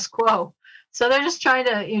status quo. So they're just trying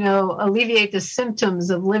to, alleviate the symptoms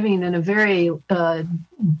of living in a very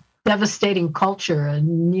devastating culture, a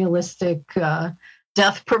nihilistic,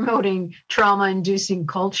 death-promoting, trauma-inducing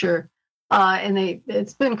culture. And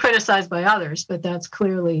it's been criticized by others, but that's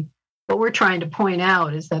clearly what we're trying to point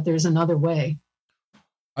out, is that there's another way.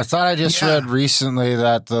 I thought I just read recently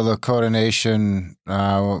that the Lakota Nation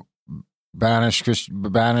banished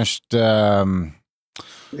the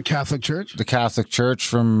Catholic Church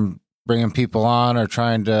from bringing people on or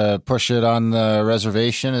trying to push it on the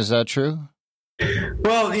reservation. Is that true?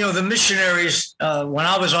 Well, the missionaries, when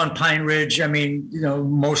I was on Pine Ridge, I mean,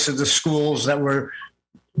 most of the schools that were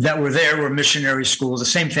there were missionary schools. The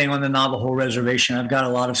same thing on the Navajo reservation. I've got a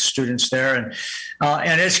lot of students there, and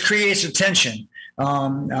it creates a tension.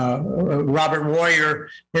 Robert Warrior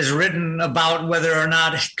has written about whether or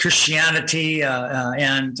not Christianity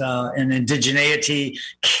and indigeneity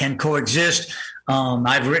can coexist.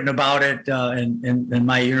 I've written about it in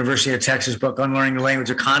my University of Texas book, Unlearning the Language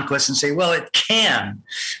of Conquest, and say, well, it can,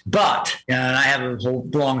 but, and I have a whole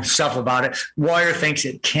long stuff about it, Warrior thinks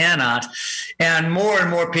it cannot. And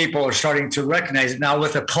more people are starting to recognize it. Now,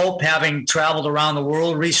 with the Pope having traveled around the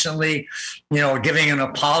world recently, giving an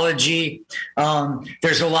apology,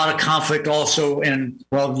 there's a lot of conflict also. And,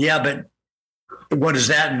 well, yeah, but what does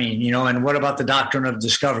that mean? And what about the doctrine of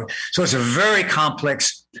discovery? So it's a very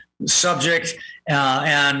complex subject,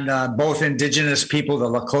 and both Indigenous people, the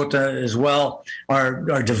Lakota as well,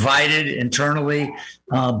 are divided internally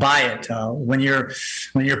by it. When you're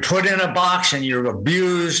put in a box and you're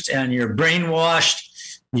abused and you're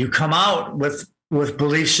brainwashed, you come out with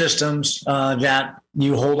belief systems that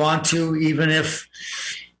you hold on to, even if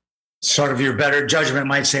sort of your better judgment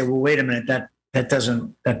might say, well, wait a minute,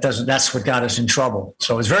 that's what got us in trouble.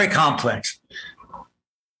 So it's very complex.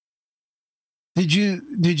 Did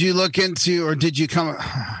you look into, or did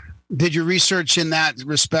you research in that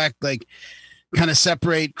respect, like kind of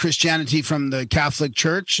separate Christianity from the Catholic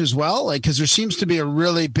Church as well? Like, because there seems to be a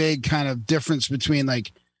really big kind of difference between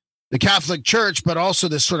like the Catholic Church, but also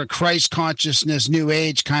this sort of Christ consciousness, New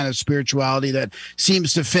Age kind of spirituality that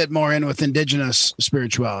seems to fit more in with Indigenous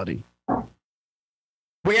spirituality.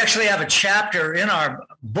 We actually have a chapter in our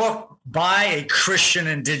book by a Christian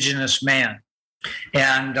Indigenous man.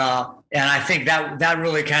 And I think that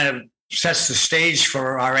really kind of sets the stage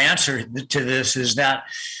for our answer to this, is that,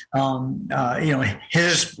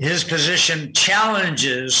 his position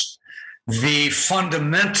challenges the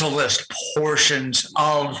fundamentalist portions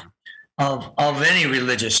of any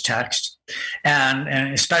religious text,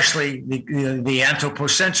 and especially the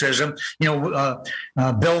anthropocentrism.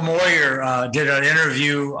 Bill Moyer did an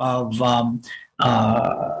interview of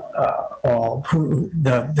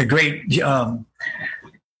the great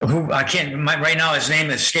who I can't right now. His name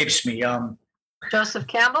escapes me. Joseph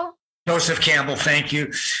Campbell. Joseph Campbell, thank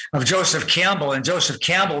you, of Joseph Campbell. And Joseph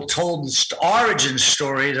Campbell told the origin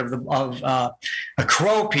stories of the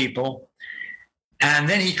Crow people, and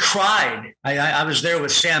then he cried. I was there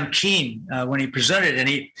with Sam Keen when he presented, and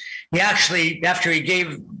he actually, after he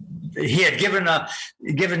had given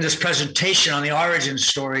this presentation on the origin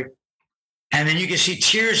story, and then you can see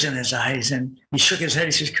tears in his eyes, and he shook his head.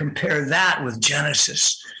 He says, "Compare that with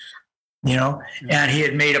Genesis," and he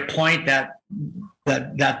had made a point that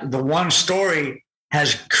the one story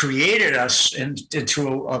has created us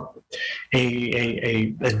into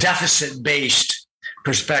a deficit-based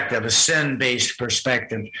perspective, a sin-based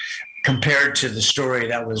perspective, compared to the story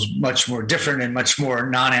that was much more different and much more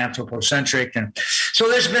non-anthropocentric. And so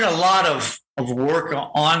there's been a lot of work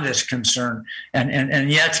on this concern,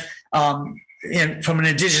 and yet from an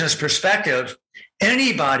Indigenous perspective,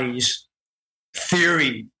 anybody's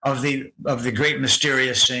theory of the great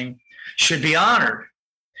mysterious thing should be honored,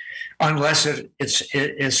 unless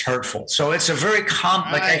it's hurtful. So it's a very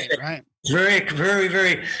complex, very, very,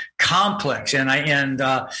 very complex, and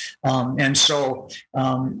so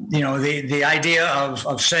the idea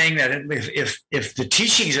of saying that if the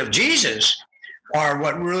teachings of Jesus are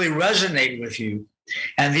what really resonate with you,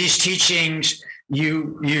 and these teachings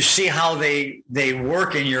you see how they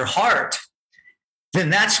work in your heart, then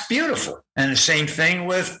that's beautiful. And the same thing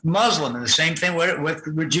with Muslim, and the same thing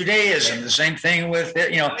with Judaism, the same thing with,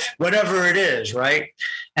 whatever it is, right?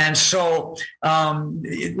 And so,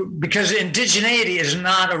 because indigeneity is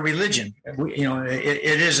not a religion,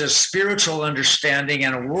 it is a spiritual understanding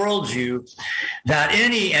and a worldview that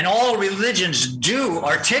any and all religions do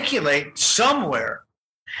articulate somewhere.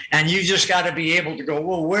 And you just got to be able to go,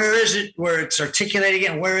 well, where is it where it's articulating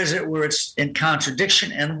it, and where is it where it's in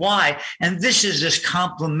contradiction, and why? And this is this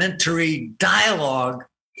complementary dialogue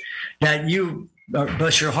that you,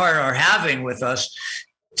 bless your heart, are having with us,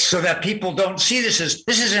 so that people don't see this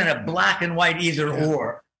isn't a black and white either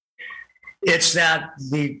or. It's that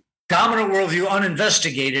the dominant worldview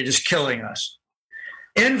uninvestigated is killing us.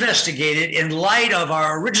 Investigated in light of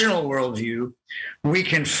our original worldview, we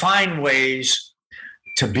can find ways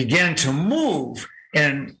to begin to move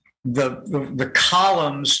in the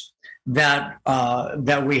columns that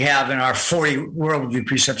we have in our 40 worldview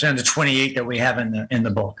precepts and the 28 that we have in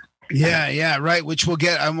the book. Yeah, right. Which we'll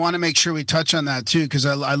get. I want to make sure we touch on that too, because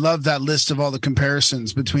I love that list of all the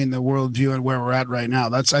comparisons between the worldview and where we're at right now.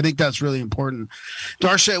 I think that's really important.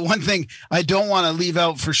 Darcia, one thing I don't want to leave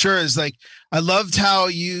out for sure is I loved how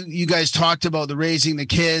you guys talked about the raising the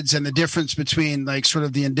kids and the difference between sort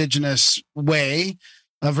of the Indigenous way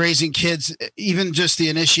of raising kids, even just the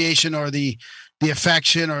initiation or the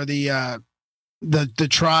affection or the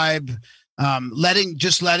tribe,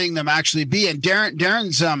 letting them actually be. And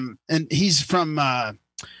Darren's and he's from an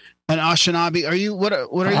Anishinaabe. Are you what are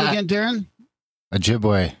you again, Darren?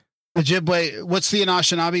 Ojibwe. Ojibwe. What's the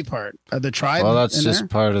Anishinaabe part of the tribe? Well, that's just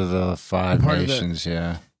part of the Five Nations.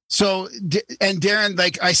 Yeah. So, and Darren,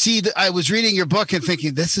 I see that I was reading your book and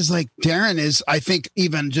thinking this is Darren is, I think,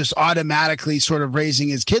 even just automatically sort of raising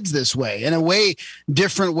his kids this way, in a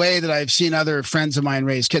different way that I've seen other friends of mine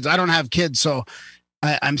raise kids. I don't have kids, so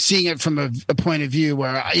I'm seeing it from a point of view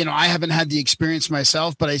where, I haven't had the experience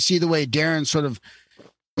myself, but I see the way Darren sort of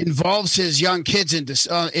involves his young kids in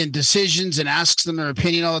decisions and asks them their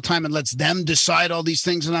opinion all the time and lets them decide all these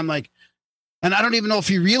things. And I'm and I don't even know if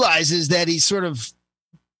he realizes that he's sort of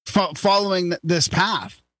following this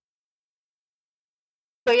path.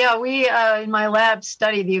 So yeah, we in my lab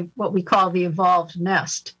study what we call the evolved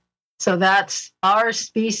nest. So that's our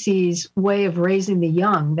species' way of raising the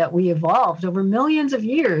young that we evolved over millions of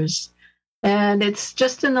years. And it's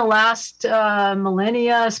just in the last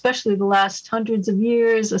millennia, especially the last hundreds of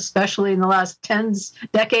years, especially in the last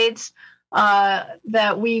decades,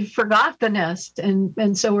 that we forgot the nest.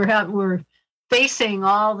 And so we're facing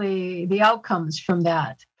all the outcomes from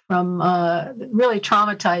that, from really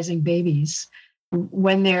traumatizing babies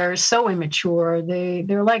when they're so immature.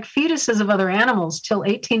 They're like fetuses of other animals till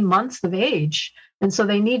 18 months of age. And so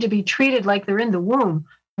they need to be treated like they're in the womb,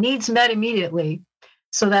 needs met immediately,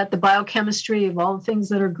 so that the biochemistry of all the things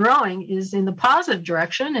that are growing is in the positive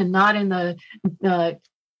direction and not in the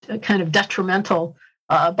kind of detrimental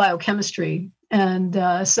biochemistry.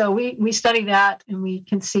 And so we study that, and we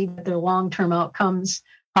can see that their long-term outcomes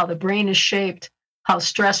how the brain is shaped, how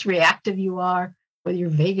stress reactive you are, whether your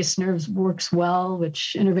vagus nerves works well,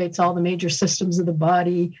 which innervates all the major systems of the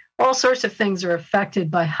body. All sorts of things are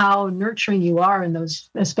affected by how nurturing you are in those,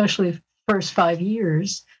 especially first 5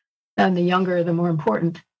 years. And the younger, the more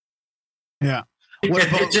important. Yeah. What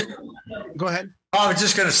about, go ahead. I was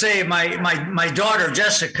just going to say, my daughter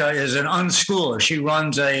Jessica is an unschooler. She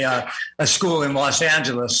runs a school in Los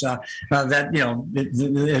Angeles that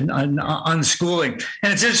unschooling,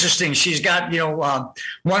 and it's interesting. She's got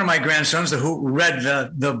one of my grandsons who read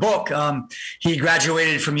the book. He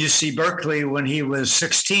graduated from UC Berkeley when he was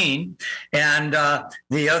 16, and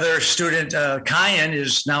the other student, Kyan,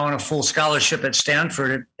 is now on a full scholarship at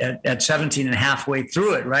Stanford at 17 and halfway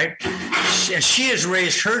through it. Right, she has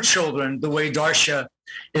raised her children the way Darcia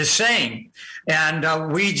is saying, and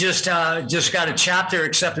we just got a chapter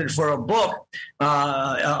accepted for a book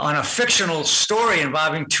on a fictional story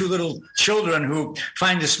involving two little children who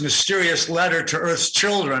find this mysterious letter to Earth's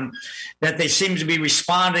children that they seem to be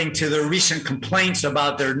responding to their recent complaints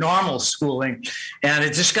about their normal schooling, and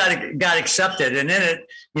it just got accepted. And in it,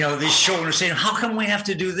 these children are saying, "How come we have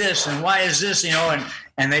to do this? And why is this?"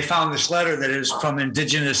 And they found this letter that is from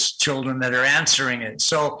Indigenous children that are answering it.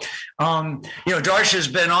 So, Darcia's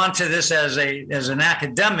been onto this as an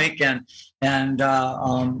academic, and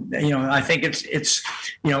I think it's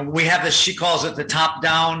we have this. She calls it the top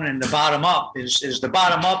down and the bottom up. Is the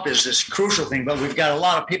bottom up is this crucial thing, but we've got a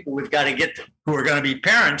lot of people we've got to get to, who are going to be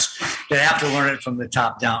parents that have to learn it from the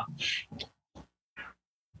top down.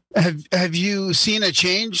 Have you seen a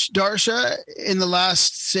change, Darcia, in the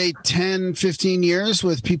last, say, 10, 15 years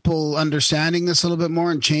with people understanding this a little bit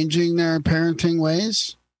more and changing their parenting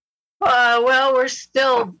ways? Well, we're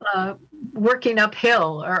still working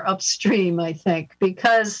uphill or upstream, I think,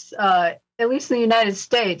 because at least in the United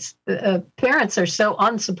States, parents are so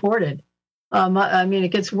unsupported.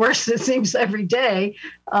 It gets worse, it seems, every day,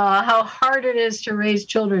 how hard it is to raise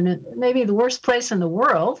children in maybe the worst place in the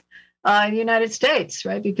world. In the United States,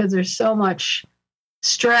 right? Because there's so much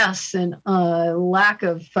stress and lack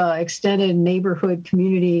of extended neighborhood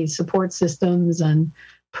community support systems and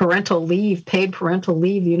parental leave, paid parental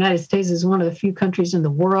leave. The United States is one of the few countries in the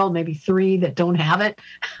world, maybe 3, that don't have it.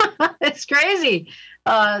 It's crazy.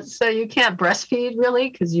 So you can't breastfeed really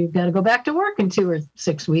because you've got to go back to work in 2 or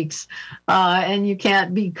 6 weeks. And you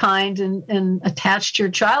can't be kind and attached to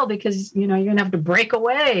your child because, you're going to have to break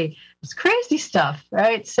away. It's crazy stuff,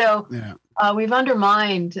 right? So we've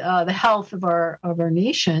undermined the health of our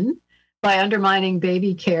I by undermining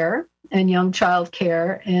baby care and young child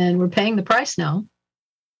care, and we're paying the price now.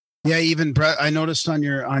 Yeah, even I noticed on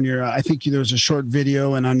your I think there was a short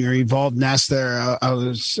video, and on your Evolved Nest there, I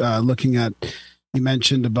was looking at. You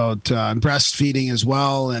mentioned about breastfeeding as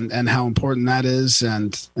well, and how important that is,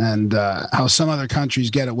 and how some other countries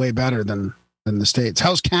get it way better than the States.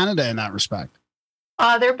 How's Canada in that respect?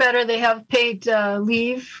 They're better. They have paid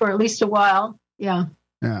leave for at least a while. Yeah.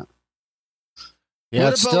 Yeah,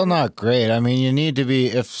 it's still not great. I mean, you need to be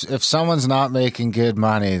if someone's not making good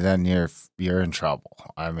money, then you're in trouble.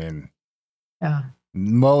 I mean, yeah.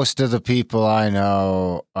 Most of the people I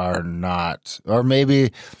know are not, or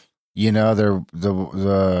maybe. They're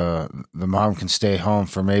the mom can stay home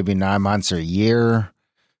for maybe 9 months or a year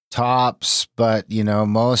tops, but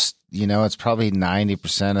most it's probably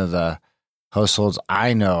 90% of the households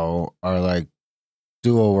I know are like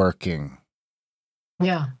dual working,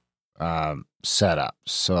 setups.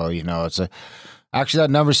 So it's actually that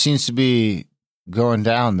number seems to be going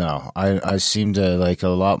down though. I seem to like a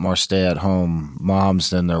lot more stay at home moms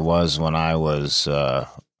than there was when I was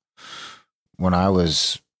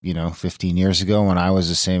 15 years ago, when I was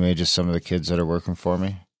the same age as some of the kids that are working for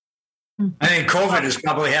me. I think COVID has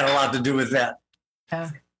probably had a lot to do with that. Yeah.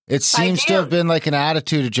 It seems to have been like an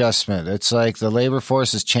attitude adjustment. It's like the labor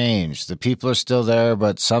force has changed. The people are still there,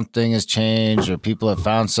 but something has changed, or people have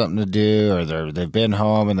found something to do, or they've been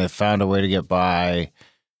home and they've found a way to get by.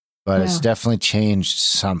 But it's definitely changed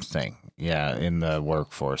something, in the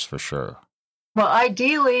workforce for sure. Well,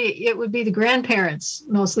 ideally, it would be the grandparents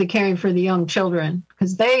mostly caring for the young children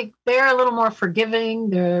because they're a little more forgiving.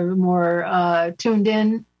 They're more tuned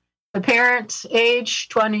in. The parents, age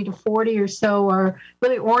 20 to 40 or so, are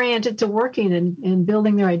really oriented to working and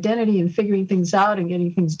building their identity and figuring things out and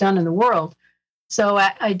getting things done in the world. So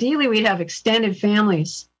ideally, we'd have extended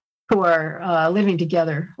families who are living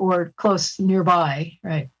together or close nearby,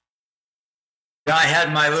 right? I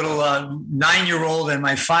had my little 9-year-old and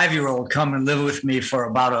my 5-year-old come and live with me for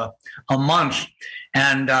about a month.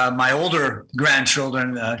 And my older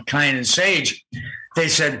grandchildren, Kyan and Sage, they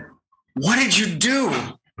said, "What did you do?"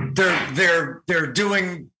 They're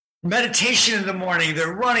doing meditation in the morning.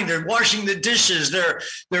 They're running. They're washing the dishes.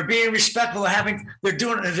 They're being respectful.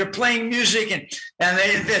 They're playing music, and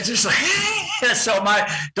they're just like. So my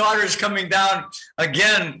daughter is coming down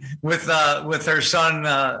again with her son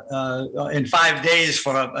in 5 days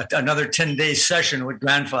for another 10-day session with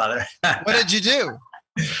grandfather. What did you do?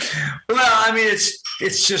 Well, I mean,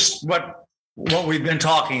 it's just what we've been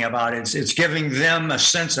talking about. It's giving them a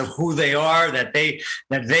sense of who they are, that they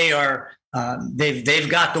are. They've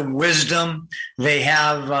got the wisdom. They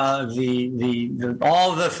have the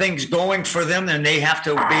all the things going for them, and they have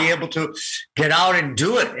to be able to get out and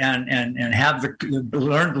do it, and have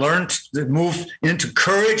learn to move into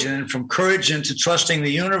courage, and from courage into trusting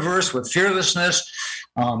the universe with fearlessness.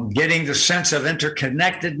 Getting the sense of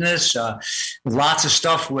interconnectedness, lots of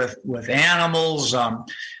stuff with animals.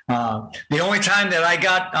 The only time that I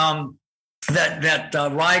got that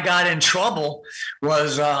Rye got in trouble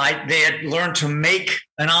was they had learned to make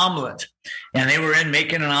an omelet, and they were in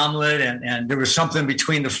making an omelet, and there was something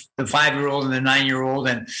between the 5-year-old and the 9-year-old,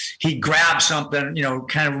 and he grabbed something,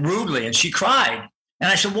 kind of rudely, and she cried,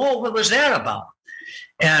 and I said, "Whoa, what was that about?"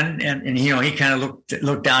 And he kind of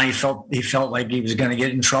looked down. He felt like he was going to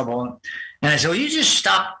get in trouble. And I said, "Well, you just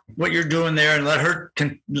stop what you're doing there and let her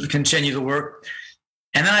continue the work."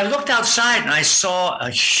 And then I looked outside and I saw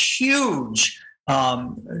a huge hermit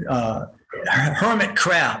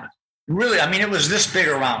crab. Really, I mean, it was this big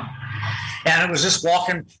around, and it was just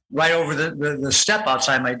walking right over the step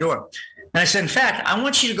outside my door. And I said, "In fact, I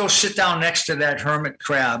want you to go sit down next to that hermit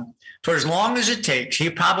crab for as long as it takes. He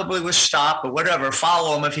probably will stop or whatever,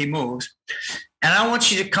 follow him if he moves. And I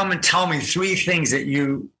want you to come and tell me 3 things that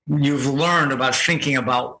you've learned about thinking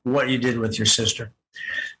about what you did with your sister."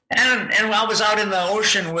 And I was out in the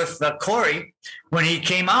ocean with Corey when he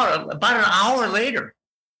came out about an hour later.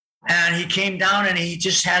 And he came down and he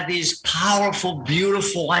just had these powerful,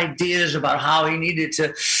 beautiful ideas about how he needed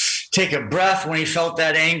to take a breath when he felt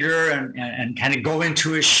that anger and kind of go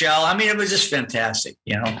into his shell. I mean, it was just fantastic,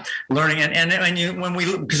 learning.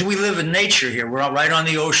 Because we live in nature here, we're right on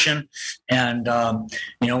the ocean, and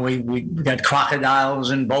we got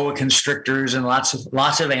crocodiles and boa constrictors and lots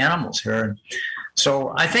of animals here.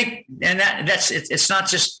 So I think, and it's not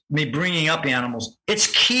just me bringing up animals. It's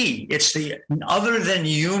key. It's the other than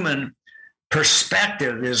human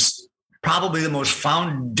perspective is probably the most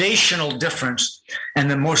foundational difference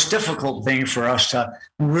and the most difficult thing for us to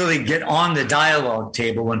really get on the dialogue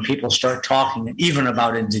table when people start talking even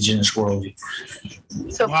about Indigenous worldview.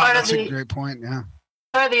 So wow, that's a great point. Yeah.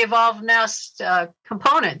 Part of the Evolve Nest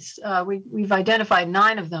components, we've identified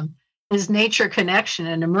 9 of them, is nature connection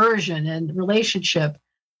and immersion and relationship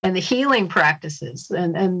and the healing practices.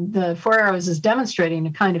 And the Four Arrows is demonstrating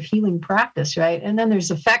a kind of healing practice, right? And then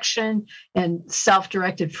there's affection and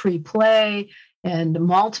self-directed free play and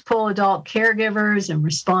multiple adult caregivers and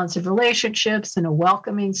responsive relationships and a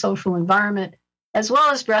welcoming social environment, as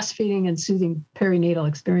well as breastfeeding and soothing perinatal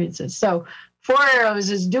experiences. So Four Arrows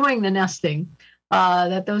is doing the nesting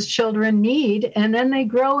that those children need, and then they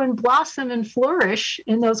grow and blossom and flourish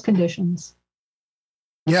in those conditions.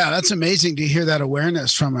 Yeah, that's amazing to hear that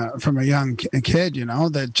awareness from a young kid,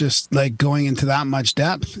 that just like going into that much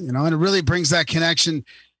depth, and it really brings that connection,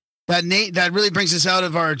 that really brings us out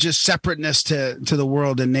of our just separateness to the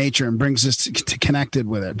world and nature and brings us to connected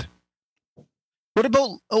with it. What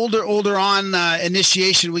about older on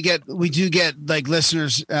initiation? We do get like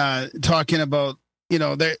listeners talking about,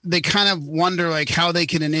 they kind of wonder like how they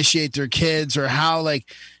can initiate their kids, or how like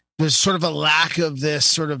there's sort of a lack of this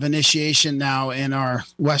sort of initiation now in our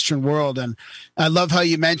Western world. And I love how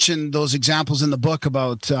you mentioned those examples in the book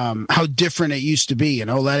about how different it used to be,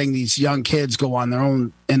 letting these young kids go on their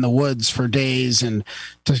own in the woods for days and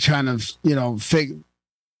to kind of,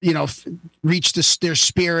 reach their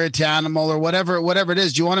spirit animal or whatever it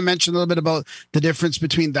is. Do you want to mention a little bit about the difference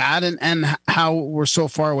between that and how we're so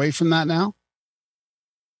far away from that now?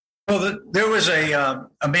 Well, there was a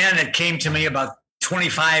man that came to me about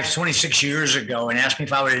 26 years ago and asked me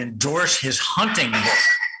if I would endorse his hunting book.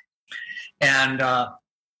 And I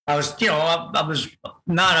was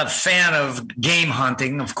not a fan of game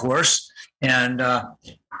hunting, of course. And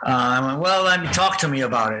I went, well, talk to me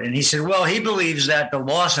about it. And he said, well, he believes that the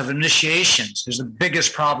loss of initiations is the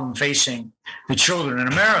biggest problem facing the children in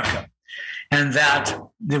America. And that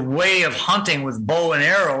the way of hunting with bow and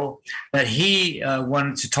arrow that he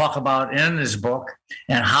wanted to talk about in his book,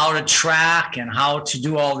 and how to track and how to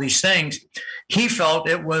do all these things, he felt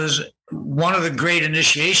it was one of the great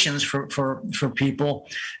initiations for people,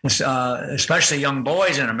 especially young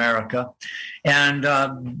boys in America. And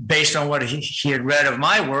based on what he had read of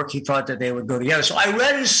my work, he thought that they would go together. So I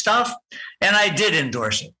read his stuff, and I did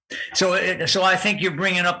endorse it. So I think you're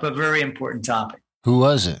bringing up a very important topic. Who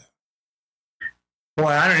was it? Boy,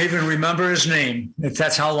 I don't even remember his name, if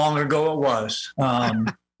that's how long ago it was.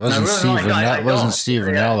 Wasn't Steve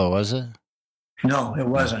Rinella, was it? No, it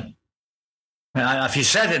wasn't. If you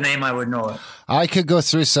said the name, I would know it. I could go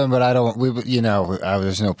through some, but I don't.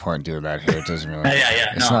 There's no point doing that here. It doesn't really.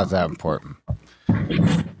 It's not that important.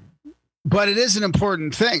 But it is an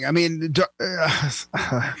important thing. I mean,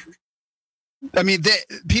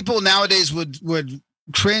 people nowadays would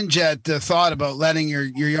cringe at the thought about letting your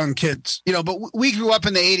young kids. But we grew up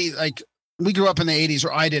in the 80s. Like we grew up in the 80s,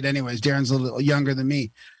 or I did, anyways. Darren's a little younger than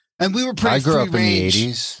me, and we were pretty. I grew up in the range.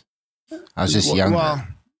 80s. I was just younger. Well,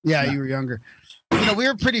 yeah, you were younger. We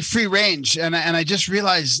were pretty free range, and I just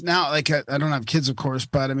realized now, like I don't have kids, of course,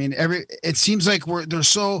 but I mean, it seems like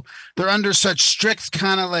they're under such strict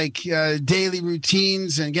kind of like daily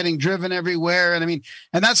routines and getting driven everywhere, and I mean,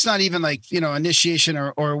 and that's not even like initiation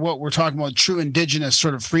or what we're talking about, true Indigenous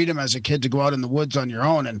sort of freedom as a kid to go out in the woods on your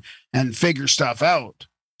own and figure stuff out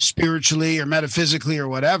spiritually or metaphysically or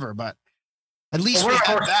whatever, but. At least one of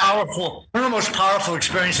the most powerful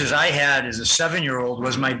experiences I had as a 7-year-old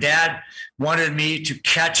was my dad wanted me to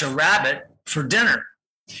catch a rabbit for dinner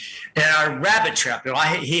in our rabbit trap.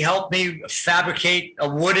 He helped me fabricate a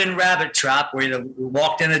wooden rabbit trap where you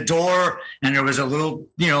walked in a door and there was a little,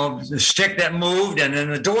 stick that moved, and then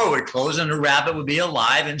the door would close and the rabbit would be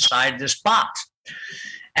alive inside this box.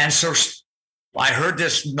 And so I heard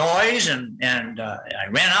this noise and I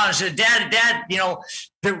ran out and said, Dad,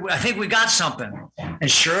 I think we got something. And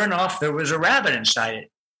sure enough, there was a rabbit inside it.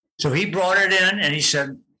 So he brought it in and he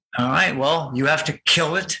said, all right, well, you have to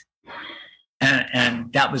kill it.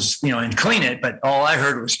 And that was, and clean it. But all I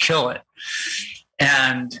heard was kill it.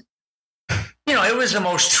 And, it was the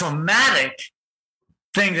most traumatic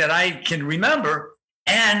thing that I can remember.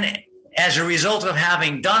 And as a result of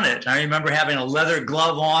having done it, I remember having a leather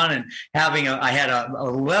glove on and I had a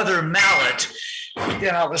leather mallet, and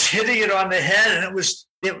I was hitting it on the head, and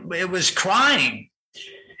it was crying,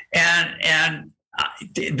 and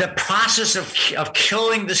the process of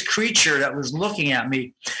killing this creature that was looking at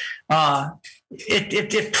me,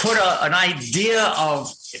 it put an idea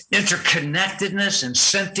of interconnectedness and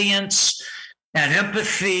sentience and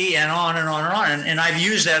empathy and on and on and on. And I've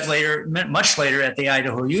used that much later at the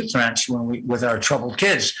Idaho Youth Ranch with our troubled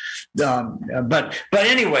kids. But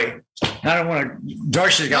anyway, I don't want to,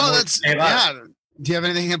 Darcia's got more to say about it. Do you have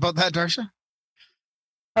anything about that, Darcia?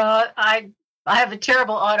 I have a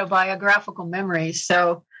terrible autobiographical memory,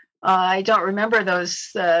 so I don't remember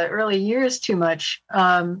those early years too much.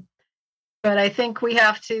 But I think we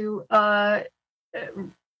have to,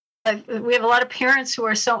 we have a lot of parents who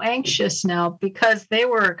are so anxious now because they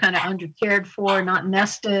were kind of undercared for, not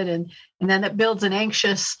nested, and then that builds an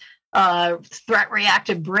anxious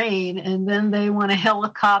threat-reactive brain, and then they want a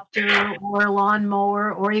helicopter or a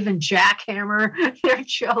lawnmower or even jackhammer their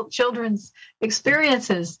children's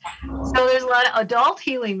experiences. So there's a lot of adult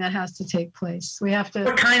healing that has to take place. We have to.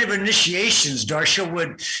 What kind of initiations, Darcia,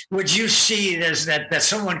 would you see as that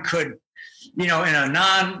someone could, in a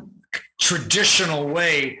non-traditional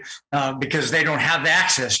way, because they don't have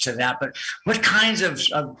access to that? But what kinds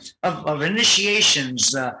of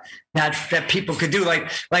initiations that people could do, like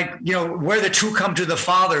where the two come to the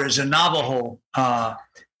Father is a Navajo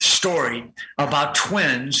story about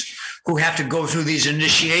twins who have to go through these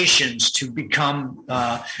initiations to become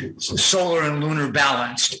solar and lunar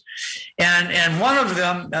balanced. And one of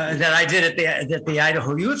them that I did at the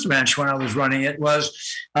Idaho Youth Ranch when I was running it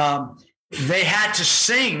was they had to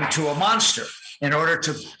sing to a monster in order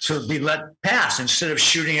to be let pass instead of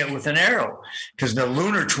shooting it with an arrow, because the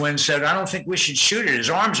lunar twin said, I don't think we should shoot it. His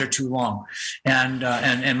arms are too long.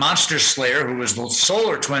 And Monster Slayer, who was the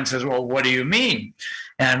solar twin, says, well, what do you mean?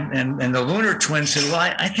 And the lunar twin said,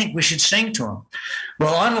 well, I think we should sing to him.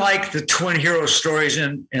 Well, unlike the twin hero stories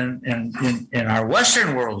in our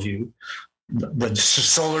Western worldview, the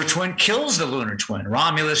solar twin kills the lunar twin.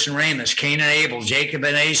 Romulus and Remus, Cain and Abel, Jacob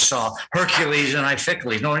and Esau, Hercules and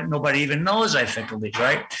Iphicles. Nobody even knows Iphicles,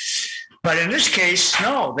 right? But in this case,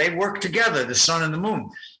 no, they work together, the sun and the moon.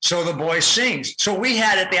 So the boy sings. So we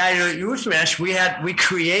had at the Idaho Youth Ranch, we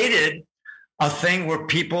created a thing where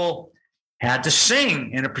people had to sing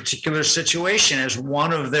in a particular situation as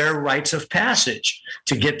one of their rites of passage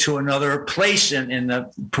to get to another place in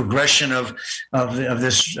the progression of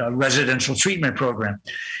this residential treatment program.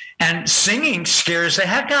 And singing scares the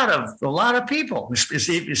heck out of a lot of people,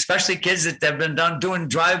 especially kids that have been doing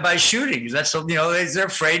drive-by shootings. That's, they're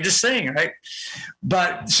afraid to sing, right?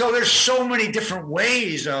 But so there's so many different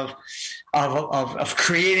ways of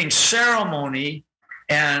creating ceremony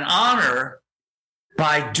and honor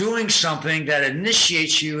by doing something that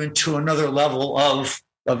initiates you into another level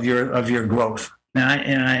of your growth.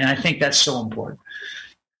 And I think that's so important.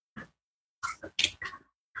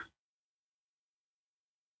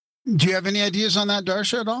 Do you have any ideas on that,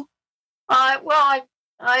 Darcia, at all? Well,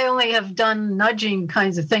 I only have done nudging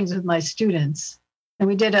kinds of things with my students. And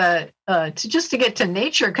we did to get to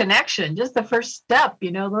nature connection, just the first step,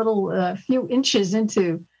 little few inches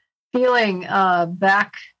into feeling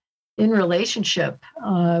back in relationship.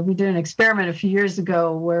 We did an experiment a few years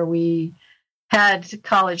ago where we had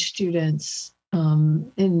college students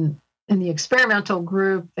in the experimental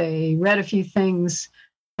group. They read a few things.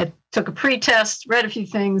 I took a pre-test, read a few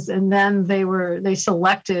things, and then they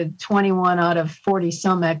selected 21 out of 40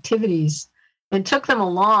 some activities and took them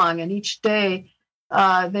along. And each day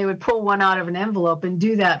they would pull one out of an envelope and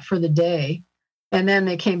do that for the day. And then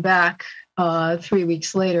they came back 3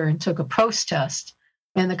 weeks later and took a post-test.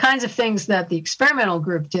 And the kinds of things that the experimental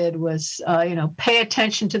group did was, pay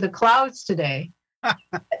attention to the clouds today.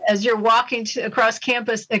 As you're walking across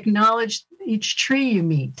campus, acknowledge each tree you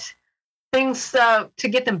meet. Things to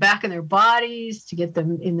get them back in their bodies, to get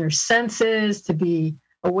them in their senses, to be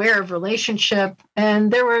aware of relationship. And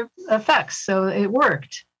there were effects, so it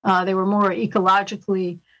worked. They were more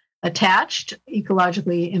ecologically attached,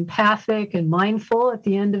 ecologically empathic and mindful at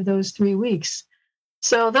the end of those 3 weeks.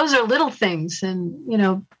 So those are little things.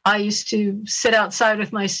 And, I used to sit outside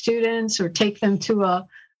with my students or take them to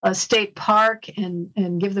a state park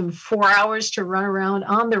and give them 4 hours to run around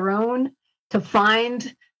on their own to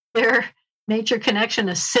find their nature connection,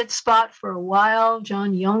 a sit spot for a while.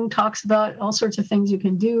 John Young talks about all sorts of things you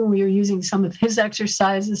can do. We are using some of his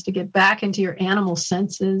exercises to get back into your animal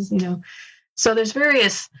senses, So there's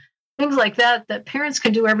various things like that parents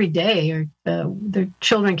can do every day or their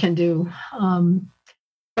children can do.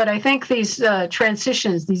 But I think these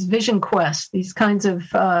transitions, these vision quests, these kinds of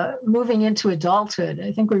moving into adulthood,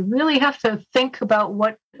 I think we really have to think about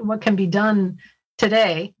what can be done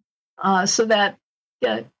today so that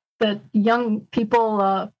young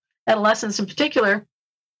people, adolescents in particular,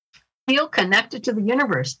 feel connected to the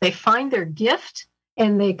universe. They find their gift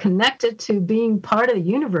and they connect it to being part of the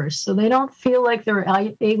universe. So they don't feel like they're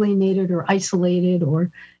alienated or isolated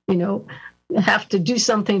or, have to do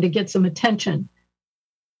something to get some attention.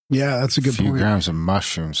 Yeah, that's a good point. A few grams of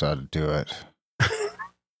mushrooms ought to do it.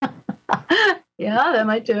 Yeah, that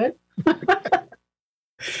might do it.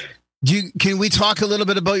 Can we talk a little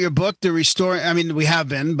bit about your book, The Restoring? I mean, we have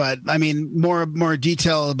been, but I mean, more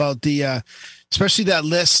detail about the, especially that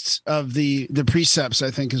list of the precepts,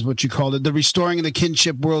 I think is what you called it, the Restoring the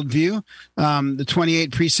Kinship Worldview, the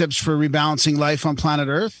 28 precepts for rebalancing life on planet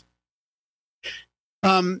Earth.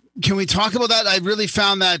 Can we talk about that? I really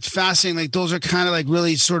found that fascinating. Like those are kind of like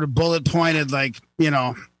really sort of bullet pointed, like,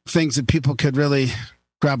 things that people could really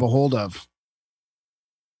grab a hold of.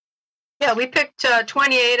 Yeah, we picked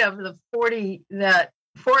 28 of the 40 that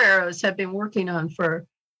Four Arrows have been working on for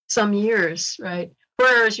some years, right? Four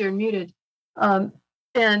Arrows, you're muted. And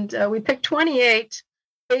we picked 28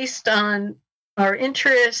 based on our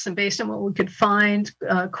interests and based on what we could find,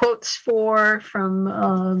 quotes from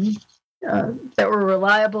that were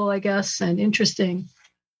reliable, I guess, and interesting.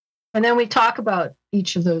 And then we talk about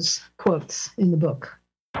each of those quotes in the book.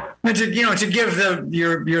 And to give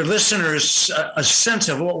your listeners a sense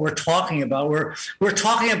of what we're talking about, we're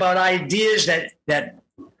talking about ideas that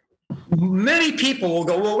many people will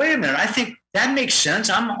go, well, wait a minute, I think that makes sense.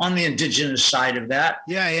 I'm on the indigenous side of that.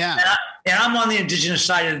 Yeah. And I'm on the indigenous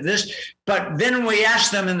side of this. But then we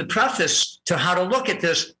ask them in the preface to how to look at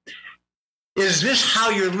this. Is this how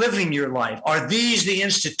you're living your life? Are these the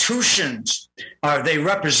institutions? Are they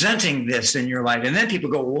representing this in your life? And then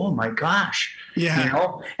people go, oh my gosh.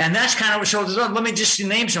 Yeah. And that's kind of what shows up. Let me just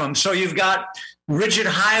name some of them. So you've got rigid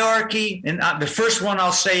hierarchy. And the first one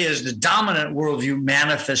I'll say is the dominant worldview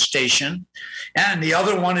manifestation. And the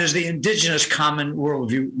other one is the indigenous common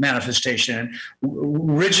worldview manifestation.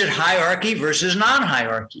 Rigid hierarchy versus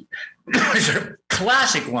non-hierarchy. It's a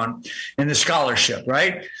classic one in the scholarship,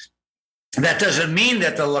 right? That doesn't mean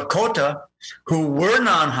that the Lakota, who were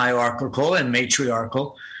non-hierarchical and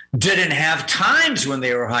matriarchal, didn't have times when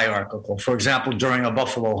they were hierarchical. For example, during a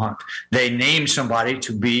buffalo hunt, they named somebody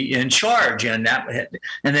to be in charge, and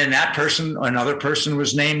then that person, another person,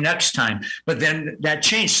 was named next time. But then that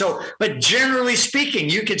changed. So, but generally speaking,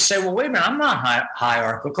 you could say, well, wait a minute, I'm not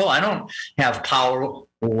hierarchical. I don't have power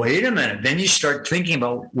Well, wait a minute. Then you start thinking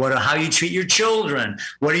about how you treat your children.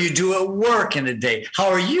 What do you do at work in a day? How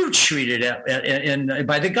are you treated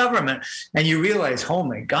by the government? And you realize, oh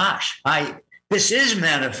my gosh, this is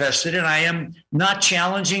manifested, and I am not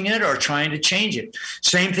challenging it or trying to change it.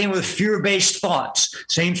 Same thing with fear-based thoughts.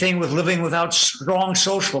 Same thing with living without strong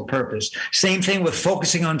social purpose. Same thing with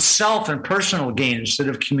focusing on self and personal gain instead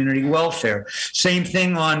of community welfare. Same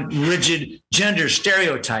thing on rigid gender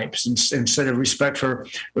stereotypes instead of respect for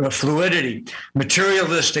fluidity.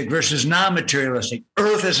 Materialistic versus non-materialistic.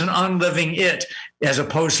 Earth is an unliving it, as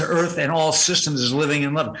opposed to earth and all systems is living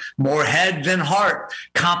and loving. More head than heart.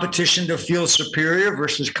 Competition to feel superior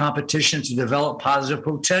versus competition to develop positive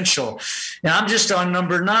potential. And I'm just on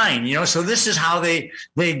number 9, so this is how they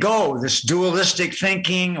go. This dualistic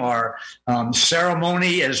thinking or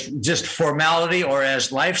ceremony as just formality or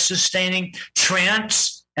as life-sustaining.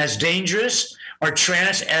 Trance as dangerous, or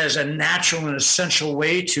trance as a natural and essential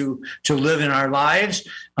way to live in our lives.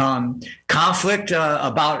 Conflict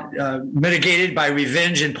mitigated by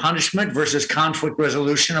revenge and punishment versus conflict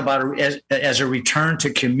resolution as a return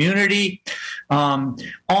to community. On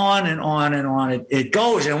and on and on it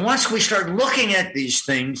goes. And once we start looking at these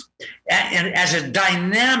things and as a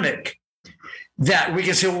dynamic that we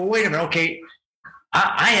can say, well, wait a minute, okay,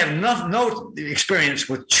 I have no experience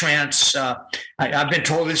with trance. I've been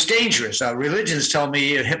told it's dangerous. Religions tell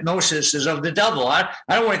me hypnosis is of the devil. I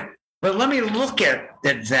don't want, but let me look at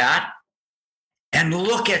that and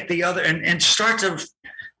look at the other and start to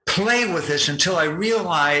play with this until I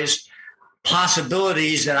realize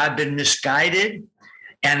possibilities that I've been misguided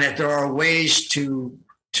and that there are ways to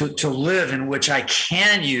live in which I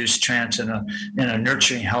can use trance in a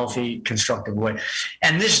nurturing, healthy, constructive way.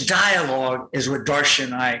 And this dialogue is what Darcia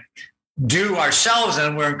and I do ourselves,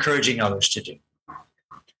 and we're encouraging others to do.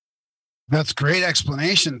 That's great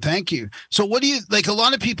explanation. Thank you. So what do you, like a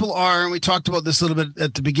lot of people are, and we talked about this a little bit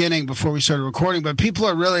at the beginning before we started recording, but people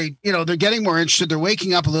are really, they're getting more interested. They're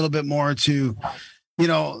waking up a little bit more to,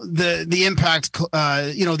 the impact,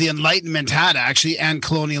 the Enlightenment had actually, and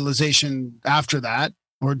colonialization after that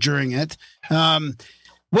or during it.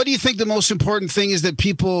 What do you think the most important thing is that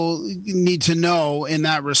people need to know in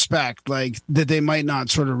that respect, like that they might not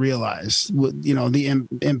sort of realize, the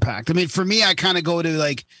impact? I mean, for me, I kind of go to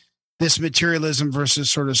like this materialism versus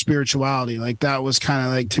sort of spirituality. Like that was kind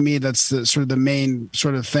of like, to me, that's the sort of the main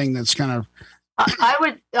sort of thing that's kind of.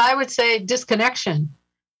 I would say disconnection.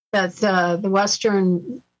 That the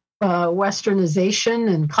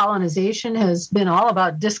Westernization and colonization has been all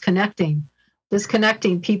about disconnecting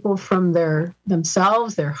people from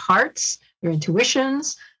themselves, their hearts, their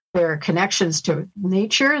intuitions, their connections to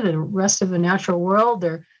nature, the rest of the natural world,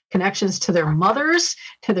 their connections to their mothers,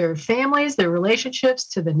 to their families, their relationships,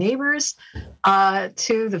 to the neighbors,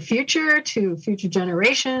 to the future, to future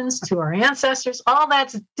generations, to our ancestors. All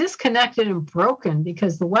that's disconnected and broken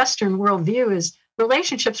because the Western worldview is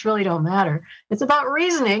relationships really don't matter. It's about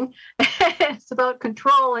reasoning. It's about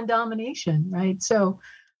control and domination, right? So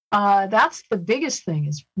that's the biggest thing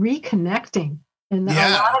is reconnecting. And a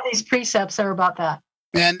lot of these precepts are about that.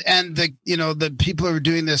 And the people who are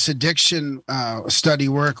doing this addiction study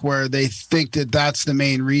work where they think that that's the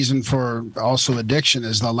main reason for also addiction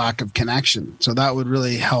is the lack of connection. So that would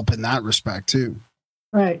really help in that respect too.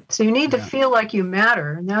 Right. So you need to feel like you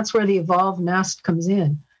matter. And that's where the evolved nest comes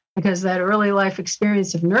in. Because that early life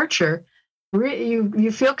experience of nurture,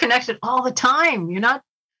 you feel connected all the time. You're not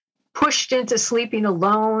pushed into sleeping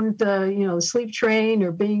alone, the sleep train,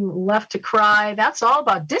 or being left to cry. That's all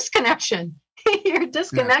about disconnection. You're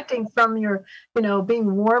disconnecting from your,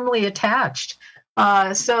 being warmly attached.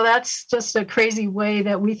 So that's just a crazy way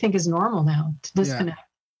that we think is normal now to disconnect.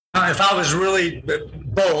 If I was really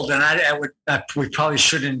bold, and we probably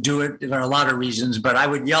shouldn't do it, there are a lot of reasons, but I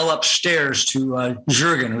would yell upstairs to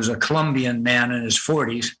Jurgen, who's a Colombian man in his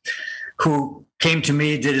 40s, who came to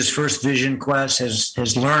me, did his first vision quest,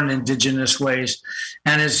 has learned indigenous ways,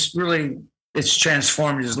 and it's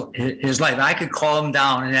transformed his life. I could call him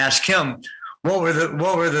down and ask him, what were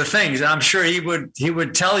the things? And I'm sure he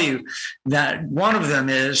would tell you that one of them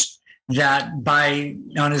is that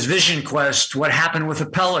on his vision quest, what happened with a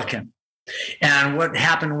pelican and what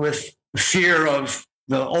happened with fear of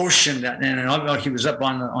the ocean, and he was up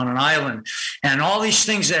on an island, and all these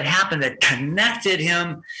things that happened that connected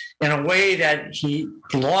him in a way that he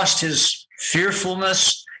lost his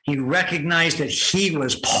fearfulness. He recognized that he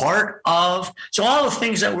was part of. So all the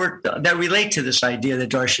things that relate to this idea that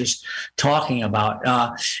Darcia's talking about,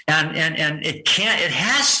 and it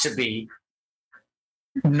has to be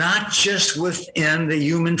not just within the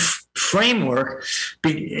human framework,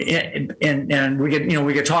 and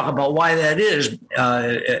we could talk about why that is,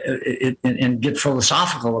 and get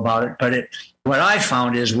philosophical about it. But what I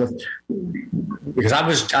found is because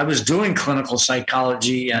I was doing clinical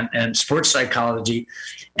psychology and sports psychology,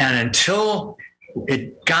 and until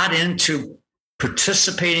it got into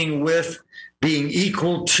participating with, being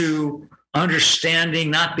equal to,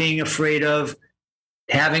 understanding, not being afraid of,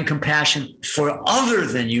 having compassion for other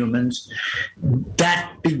than humans,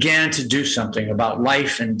 that began to do something about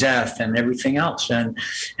life and death and everything else. And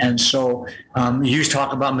so you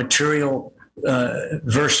talk about materialism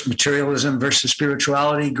versus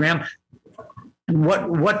spirituality, Graham.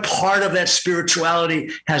 What part of that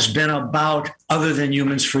spirituality has been about other than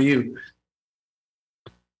humans for you?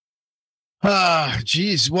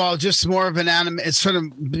 Well, just more of an it's sort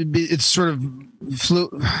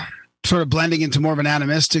of blending into more of an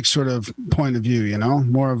animistic sort of point of view,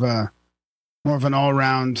 more of an all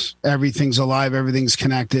around, everything's alive, everything's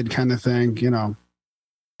connected kind of thing, There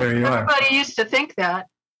you are. Everybody used to think that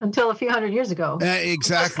until a few hundred years ago.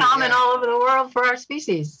 Exactly. It's common all over the world for our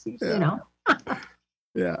species,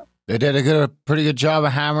 Yeah. They did a pretty good job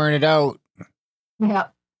of hammering it out. Yeah.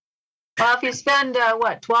 Well, if you spend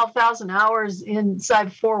 12,000 hours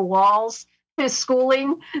inside four walls,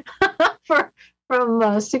 schooling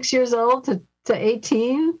from 6 years old to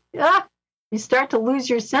 18, you start to lose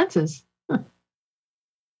your senses.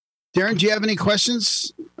 Darren, do you have any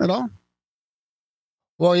questions at all?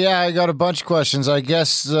 Well, yeah, I got a bunch of questions. I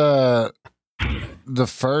guess the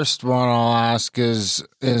first one I'll ask is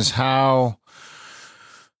how's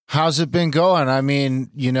it been going? I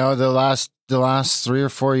mean, the last 3 or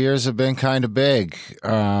 4 years have been kind of big,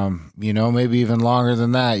 maybe even longer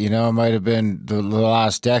than that. It might have been the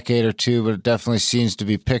last decade or two, but it definitely seems to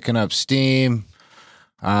be picking up steam.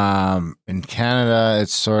 In Canada,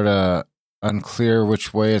 it's sort of unclear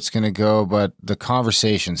which way it's going to go, but the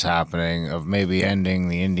conversation's happening of maybe ending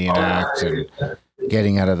the Indian Act and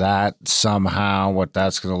getting out of that somehow, what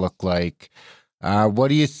that's going to look like. What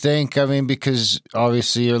do you think? I mean, because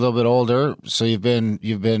obviously you're a little bit older, so you've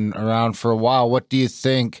been around for a while. What do you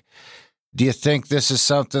think? Do you think this is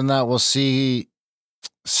something that we'll see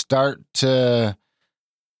start to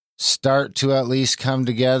at least come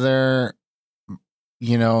together,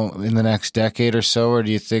 in the next decade or so, or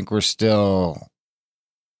do you think we're still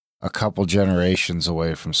a couple generations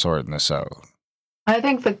away from sorting this out? I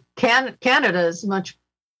think that Canada is much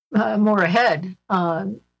more ahead.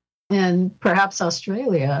 And perhaps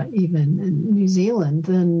Australia, even, and New Zealand,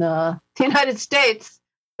 than the United States.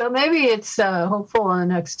 So maybe it's hopeful in the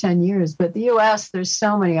next 10 years. But the U.S., there's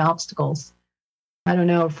so many obstacles. I don't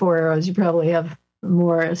know, Four Arrows, you probably have a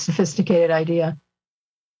more sophisticated idea.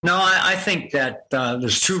 No, I think that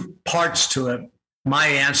there's two parts to it. My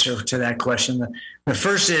answer to that question. The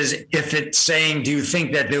first is, if it's saying, do you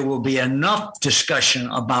think that there will be enough discussion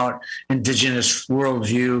about Indigenous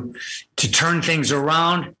worldview to turn things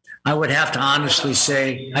around? I would have to honestly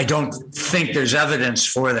say, I don't think there's evidence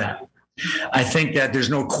for that. I think that there's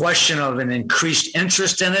no question of an increased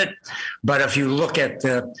interest in it. But if you look at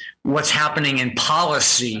what's happening in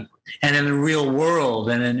policy and in the real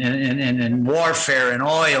world and in warfare and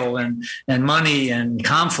oil and money and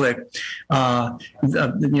conflict, a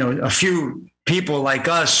few people like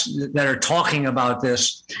us that are talking about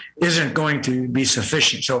this isn't going to be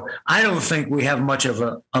sufficient. So I don't think we have much of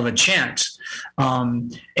a chance.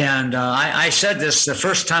 I said this, the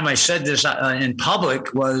first time I said this in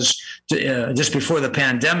public was just before the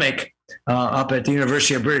pandemic up at the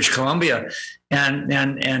University of British Columbia.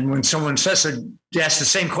 And when someone asked the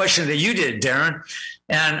same question that you did, Darren,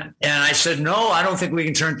 and I said, no, I don't think we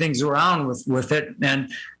can turn things around with it.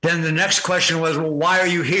 And then the next question was, well, why are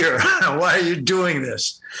you here? Why are you doing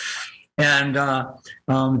this? And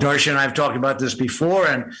Darcia and I have talked about this before.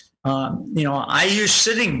 And, I use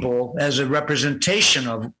Sitting Bull as a representation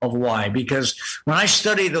of why, because when I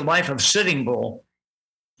study the life of Sitting Bull,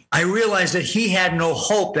 I realized that he had no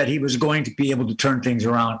hope that he was going to be able to turn things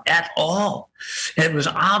around at all. And it was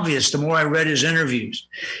obvious the more I read his interviews.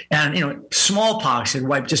 And, smallpox had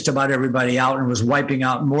wiped just about everybody out and was wiping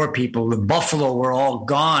out more people. The buffalo were all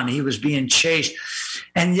gone. He was being chased.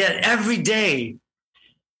 And yet every day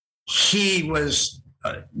he was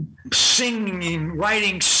singing,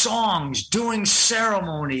 writing songs, doing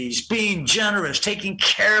ceremonies, being generous, taking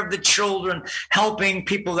care of the children, helping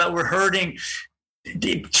people that were hurting,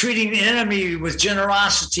 treating the enemy with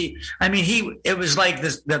generosity. I mean, it was like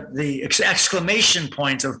the exclamation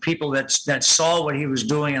point of people that saw what he was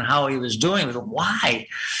doing and how he was doing it.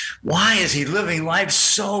 Why is he living life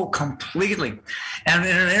so completely? And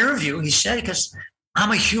in an interview, he said, because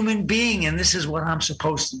I'm a human being and this is what I'm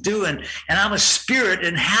supposed to do. And I'm a spirit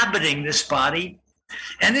inhabiting this body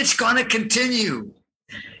and it's going to continue.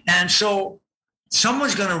 And so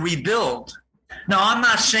someone's going to rebuild. Now, I'm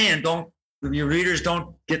not saying your readers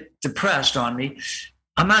don't get depressed on me.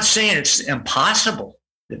 I'm not saying it's impossible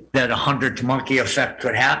that 100 monkey effect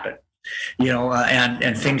could happen,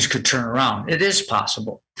 and things could turn around. It is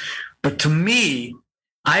possible. But to me,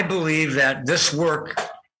 I believe that this work,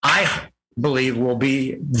 will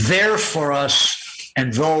be there for us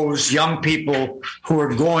and those young people who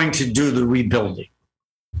are going to do the rebuilding.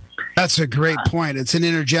 That's a great point. It's an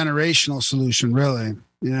intergenerational solution, really.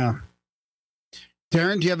 Yeah.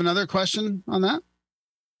 Darren, do you have another question on that?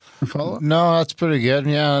 A follow-up? No, that's pretty good.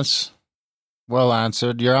 Yeah, that's well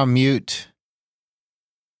answered. You're on mute.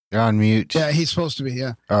 Yeah, he's supposed to be,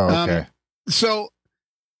 yeah. Oh, okay. So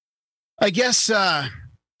I guess I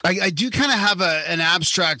do kind of have an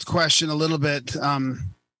abstract question a little bit, kind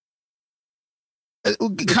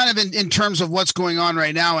of in terms of what's going on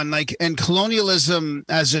right now and colonialism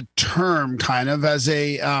as a term, kind of as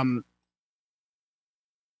a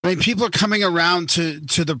people are coming around to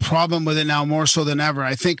the problem with it now more so than ever.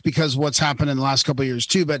 I think because what's happened in the last couple of years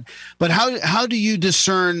too. But how do you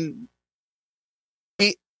discern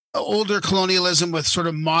older colonialism with sort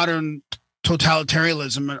of modern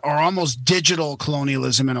totalitarianism or almost digital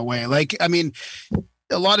colonialism in a way?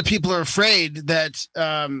 A lot of people are afraid that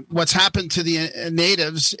what's happened to the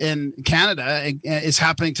natives in Canada is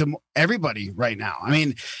happening to everybody right now.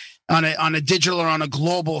 On a digital or on a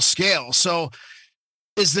global scale. So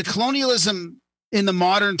is the colonialism in the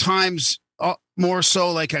modern times more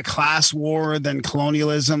so like a class war than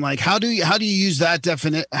colonialism? How do you use that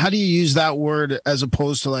how do you use that word as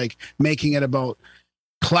opposed to making it about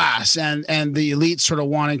class and the elite sort of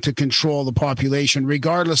wanting to control the population,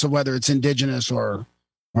 regardless of whether it's indigenous or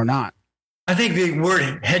not? I think the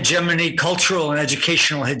word hegemony, cultural and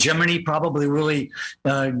educational hegemony, probably really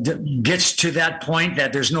gets to that point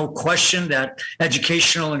that there's no question that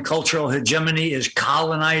educational and cultural hegemony is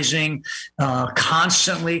colonizing,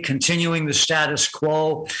 constantly continuing the status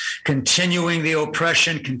quo, continuing the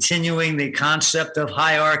oppression, continuing the concept of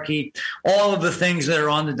hierarchy, all of the things that are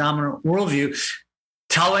on the dominant worldview,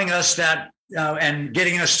 telling us that and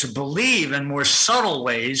getting us to believe in more subtle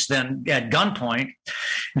ways than at gunpoint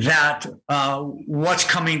that what's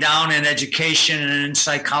coming down in education and in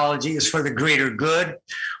psychology is for the greater good,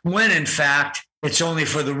 when in fact it's only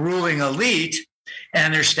for the ruling elite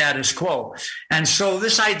and their status quo. And so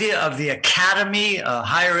this idea of the academy,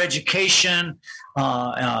 higher education,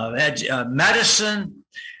 medicine,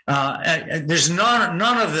 there's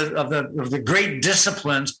none of the great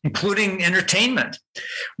disciplines, including entertainment,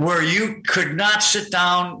 where you could not sit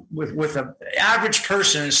down with an average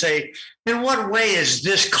person and say, in what way is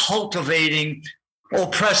this cultivating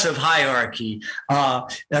oppressive hierarchy,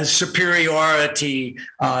 superiority,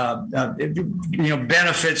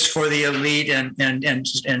 benefits for the elite, and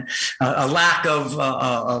a lack of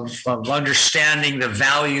understanding the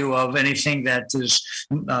value of anything that is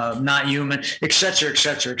not human, et cetera,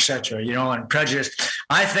 and prejudice.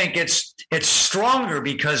 I think it's stronger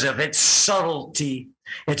because of its subtlety.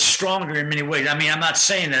 It's stronger in many ways. I'm not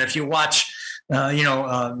saying that if you watch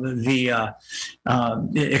the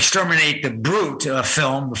Exterminate the Brute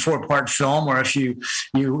film, the 4-part film, or if you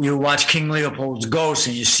watch King Leopold's Ghost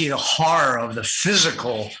and you see the horror of the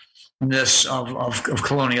physicalness of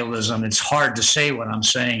colonialism, it's hard to say what I'm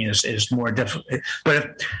saying is more difficult.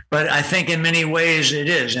 But I think in many ways it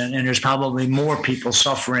is, and there's probably more people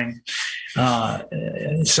suffering.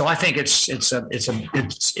 So I think it's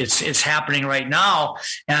happening right now,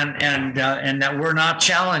 and that we're not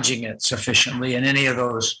challenging it sufficiently in any of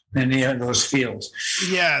those fields.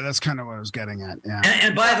 Yeah, that's kind of what I was getting at. Yeah.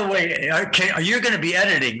 And by the way, are you going to be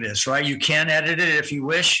editing this, right? You can edit it if you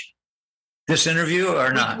wish. This interview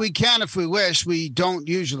or not? We can if we wish. We don't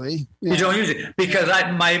usually. Yeah. You don't usually, because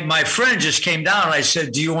my friend just came down. And I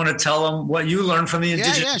said, "Do you want to tell them what you learned from the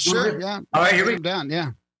indigenous?" Yeah, sure. Yeah. All right, here we go. Down.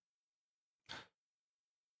 Yeah.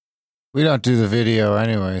 We don't do the video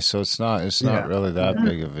anyway, so it's not really that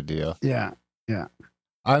big of a deal. Yeah. Yeah.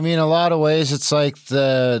 A lot of ways, it's like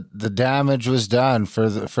the damage was done for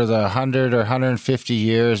the 100 or 150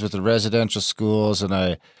 years with the residential schools,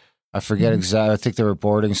 and I forget exactly. I think there were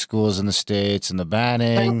boarding schools in the States, and the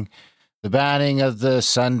banning of the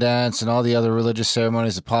Sundance and all the other religious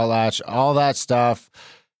ceremonies, the potlatch, all that stuff.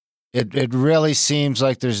 It really seems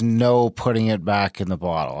like there's no putting it back in the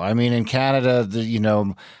bottle. In Canada,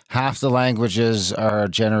 half the languages are a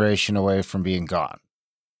generation away from being gone.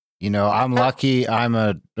 I'm lucky. I'm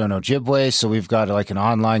an Ojibwe, so we've got like an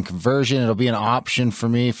online conversion. It'll be an option for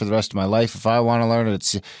me for the rest of my life if I want to learn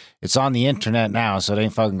it. It's on the internet now, so it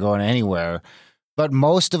ain't fucking going anywhere. But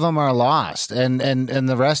most of them are lost, and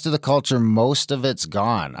the rest of the culture, most of it's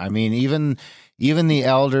gone. I mean, even the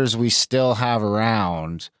elders we still have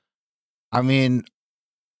around. I mean,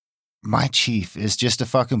 my chief is just a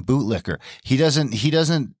fucking bootlicker. He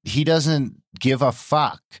doesn't give a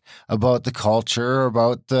fuck about the culture or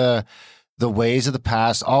about the ways of the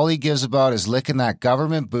past. All he gives about is licking that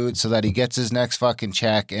government boot so that he gets his next fucking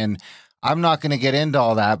check. And I'm not going to get into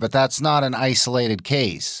all that, but that's not an isolated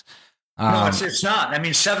case. No, it's not. I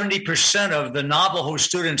mean, 70% of the Navajo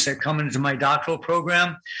students that come into my doctoral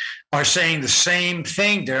program are saying the same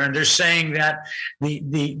thing, Darren. They're saying that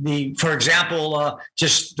for example,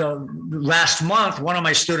 just last month, one of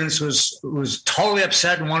my students was totally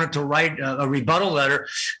upset and wanted to write a rebuttal letter.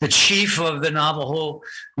 The chief of the Navajo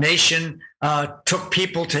Nation took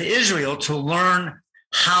people to Israel to learn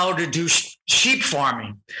how to do sheep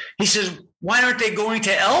farming. He says, why aren't they going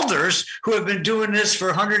to elders who have been doing this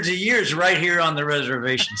for hundreds of years right here on the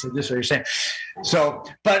reservation? So this is what you're saying. So,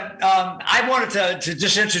 but I wanted to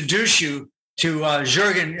just introduce you to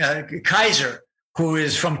Jürgen Kaiser, who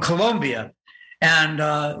is from Colombia. And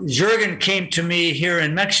Jürgen came to me here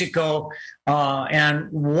in Mexico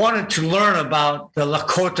and wanted to learn about the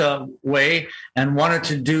Lakota way and wanted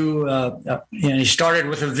to do, he started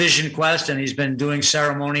with a vision quest, and he's been doing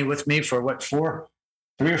ceremony with me for 3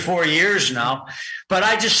 or 4 years now. But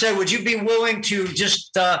I just said, would you be willing to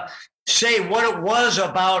just say what it was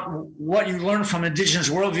about what you learned from Indigenous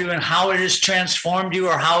Worldview and how it has transformed you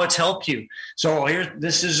or how it's helped you? So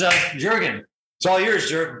this is Jürgen. It's all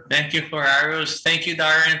yours, Jürgen. Thank you, Four Arrows. Thank you,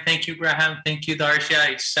 Darren. Thank you, Graham. Thank you, Darcia.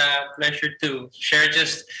 It's a pleasure to share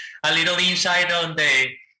just a little insight on the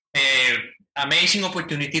amazing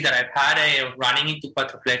opportunity that I've had running into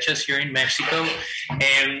Cuatro Flechas here in Mexico.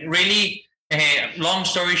 And really, long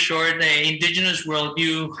story short, the Indigenous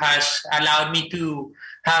Worldview has allowed me to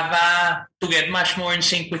have to get much more in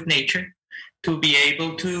sync with nature, to be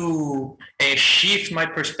able to shift my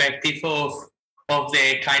perspective of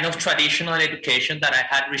the kind of traditional education that I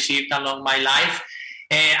had received along my life.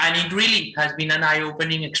 And it really has been an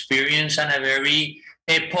eye-opening experience and a very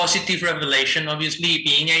positive revelation, obviously,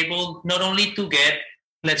 being able not only to get,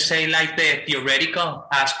 let's say, like the theoretical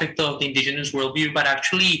aspect of the Indigenous Worldview, but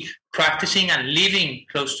actually practicing and living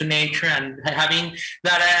close to nature and having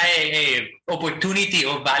that opportunity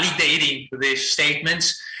of validating these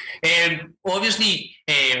statements. And obviously,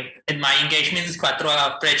 in my engagement with Cuatro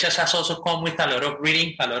Flechas has also come with a lot of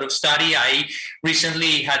reading, a lot of study. I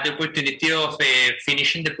recently had the opportunity of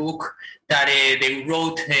finishing the book that they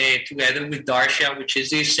wrote together with Darcia, which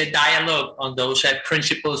is this dialogue on those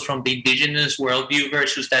principles from the Indigenous worldview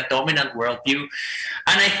versus that dominant worldview.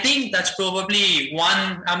 And I think that's probably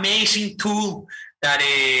one amazing tool that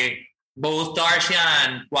both Darcia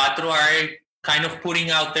and Cuatro are kind of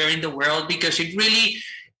putting out there in the world, because it really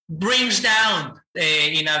brings down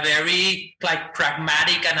in a very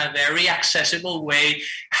pragmatic and a very accessible way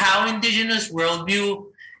how Indigenous worldview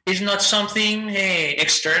is not something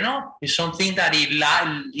external. It's something that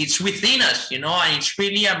it's within us, and it's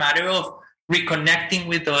really a matter of reconnecting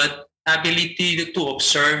with the ability to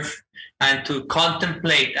observe and to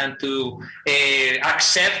contemplate and to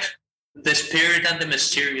accept the spirit and the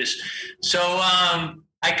mysterious. So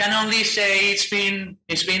I can only say it's been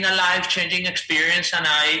a life-changing experience, and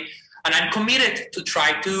I'm committed to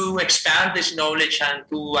try to expand this knowledge and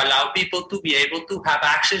to allow people to be able to have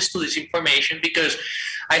access to this information, because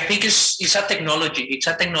I think it's a technology. It's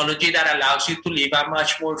a technology that allows you to live a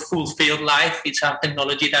much more fulfilled life. It's a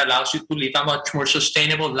technology that allows you to live a much more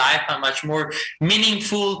sustainable life, a much more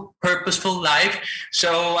meaningful, purposeful life.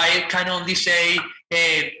 So I can only say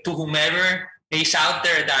to whomever is out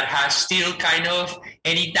there that has still kind of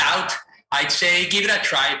any doubt, I'd say give it a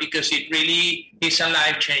try, because it really is a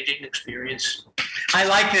life-changing experience. I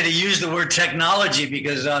like that he used the word technology,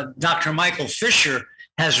 because Dr. Michael Fisher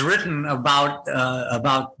has written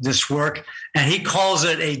about this work, and he calls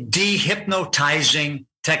it a dehypnotizing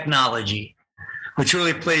technology, which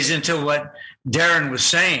really plays into what Darren was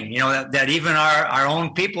saying, that even our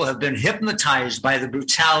own people have been hypnotized by the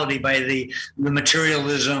brutality, by the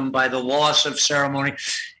materialism, by the loss of ceremony.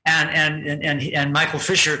 And Michael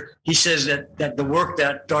Fisher, he says that the work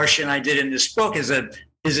that Darcia and I did in this book is a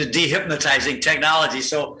dehypnotizing technology.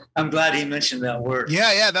 So I'm glad he mentioned that word.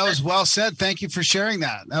 Yeah, that was well said. Thank you for sharing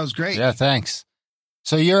that. That was great. Yeah, thanks.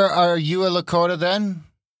 So are you a Lakota then?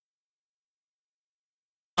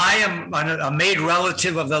 I am a made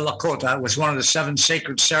relative of the Lakota. It was one of the 7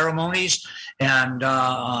 sacred ceremonies, and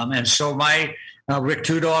so my Rick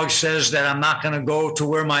Two Dog says that I'm not going to go to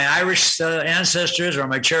where my Irish ancestors or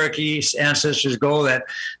my Cherokee ancestors go. That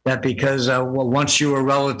because once you're a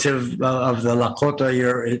relative of the Lakota,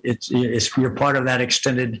 you're part of that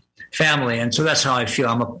extended family, and so that's how I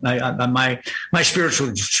feel. My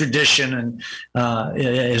spiritual tradition and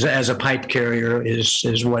as a pipe carrier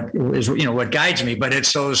is what guides me. But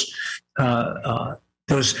it's those common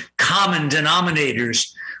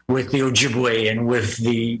denominators with the Ojibwe and with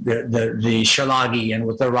the Shalagi and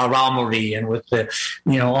with the Raramuri and with the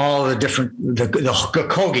all the different the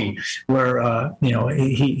Kokogi where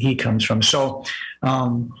he comes from. So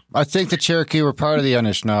I think the Cherokee were part of the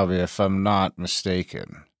Anishinaabe, if I'm not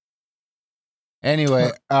mistaken. Anyway,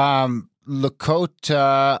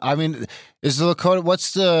 Lakota. I mean, is the Lakota?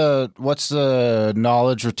 What's the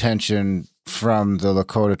knowledge retention from the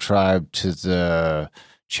Lakota tribe to the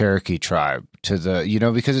Cherokee tribe to the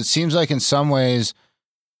because it seems like in some ways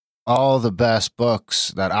all the best books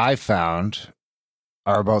that I found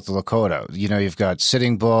are about the Lakota. You've got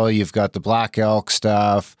Sitting Bull, you've got the Black Elk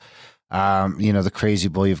stuff, the Crazy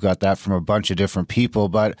Bull. You've got that from a bunch of different people,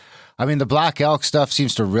 but. I mean, the Black Elk stuff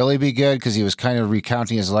seems to really be good because he was kind of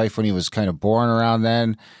recounting his life when he was kind of born around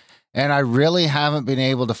then. And I really haven't been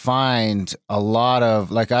able to find a lot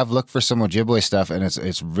of, I've looked for some Ojibwe stuff and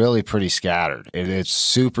it's really pretty scattered. It's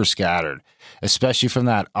super scattered, especially from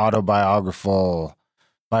that biographical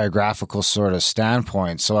sort of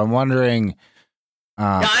standpoint. So I'm wondering.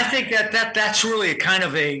 I think that's really a kind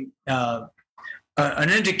of an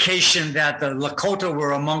indication that the Lakota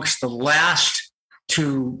were amongst the last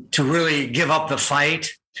to really give up the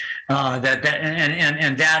fight,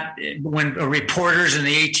 that when reporters in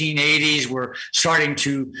the 1880s were starting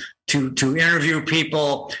to interview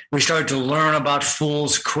people, we started to learn about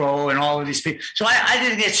Fool's Crow and all of these people. So I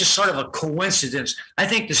think it's just sort of a coincidence. I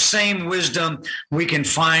think the same wisdom we can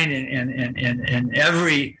find in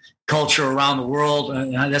every culture around the world,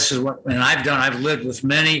 and this is what I've done. I've lived with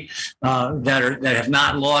many that have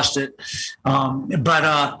not lost it,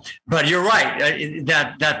 but you're right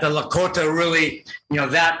that the Lakota really,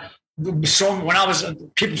 So when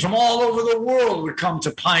people from all over the world would come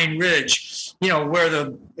to Pine Ridge, where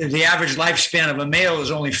the average lifespan of a male is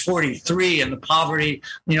only 43, and the poverty,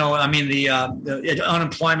 the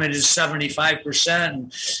unemployment is 75%.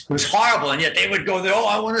 And it was horrible, and yet they would go there. Oh,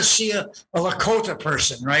 I want to see a Lakota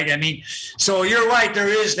person, right? So you're right. There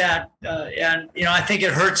is that, and I think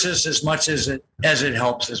it hurts us as much as it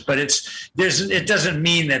helps us. But it doesn't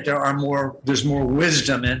mean that there's more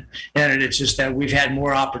wisdom in it. It's just that we've had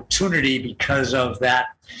more opportunity because of that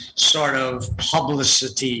sort of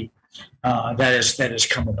publicity that has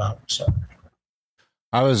come about. So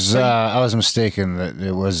I was mistaken that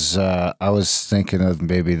it was. I was thinking of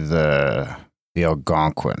maybe the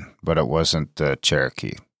Algonquin, but it wasn't the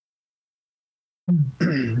Cherokee.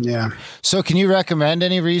 Yeah. So can you recommend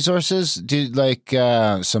any resources?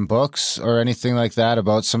 Some books or anything like that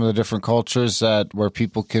about some of the different cultures where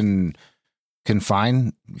people can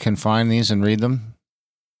find these and read them?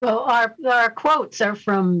 Well, our quotes are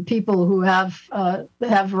from people who have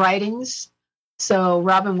writings. So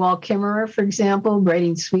Robin Wall Kimmerer, for example,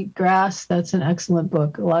 Braiding Sweetgrass, that's an excellent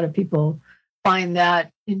book. A lot of people find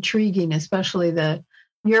that intriguing, especially the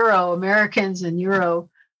Euro-Americans and Euro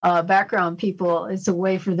background people. It's a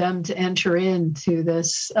way for them to enter into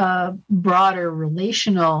this broader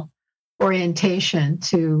relational orientation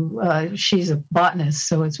to, she's a botanist,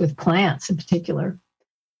 so it's with plants in particular.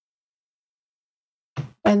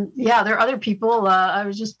 And yeah, there are other people. I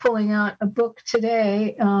was just pulling out a book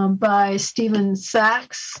today by Stephen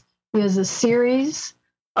Sachs. He has a series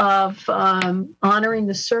of honoring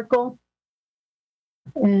the circle.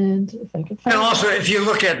 And if I could find and also, if you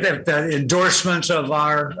look at the endorsements of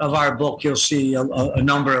our book, you'll see a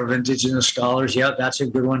number of Indigenous scholars. Yeah, that's a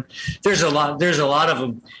good one. There's a lot of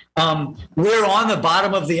them. We're on the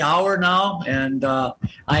bottom of the hour now, and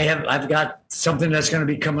I've got something that's going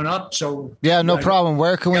to be coming up. So yeah, no problem.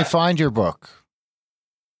 Where can we find your book?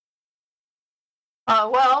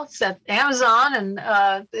 Well, it's at Amazon,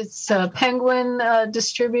 and it's a Penguin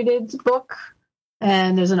distributed book,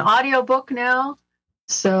 and there's an audio book now.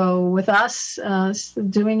 So with us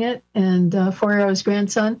doing it, and Four Arrows'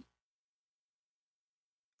 grandson.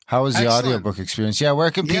 How was the audiobook experience? Yeah,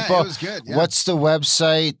 where can people? It was good. Yeah. What's the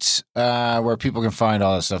website where people can find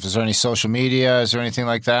all this stuff? Is there any social media? Is there anything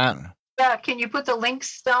like that? Yeah, can you put the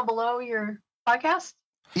links down below your podcast?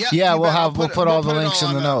 Yeah, we'll put all the links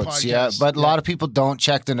in the notes. Yeah, but a lot of people don't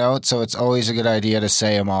check the notes, so it's always a good idea to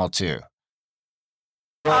say them all too.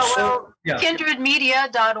 Well,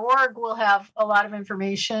 kindredmedia.org will have a lot of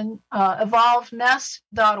information.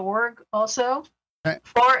 Evolveness.org also. Right.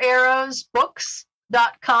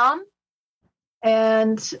 FourArrowsBooks.com.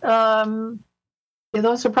 And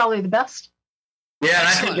those are probably the best. Yeah, and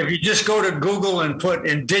I think if you just go to Google and put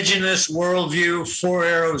Indigenous Worldview, Four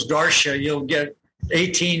Arrows, Darcia, you'll get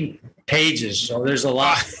 18 pages. So there's a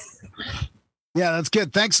lot. Yeah, that's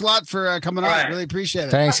good. Thanks a lot for coming on. Right. Really appreciate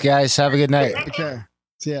it. Thanks, guys. Have a good night. Take care.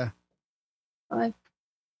 See ya. Bye.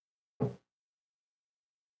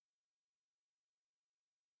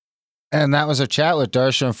 And that was our chat with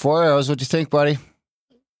Darcia and Four Arrows. What do you think, buddy?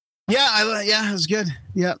 Yeah, it was good.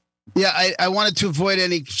 Yeah. Yeah, I wanted to avoid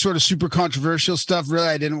any sort of super controversial stuff. Really,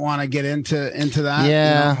 I didn't want to get into that.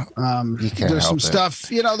 Yeah, there's some stuff.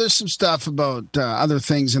 There's some stuff about other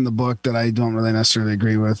things in the book that I don't really necessarily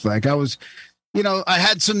agree with. Like I was, I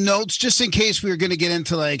had some notes just in case we were going to get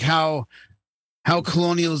into like how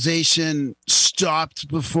colonialization stopped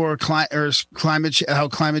before climate, how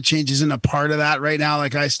climate change isn't a part of that right now.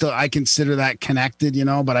 Like I consider that connected,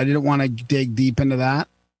 but I didn't want to dig deep into that.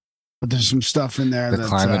 But there's some stuff in there. The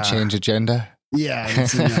climate change agenda? Yeah.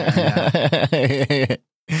 It's in there,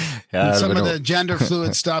 and some of the gender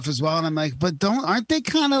fluid stuff as well. And I'm like, but aren't they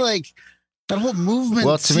kind of like that whole movement?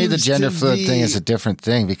 Well, to me, the gender fluid thing is a different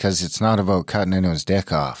thing because it's not about cutting anyone's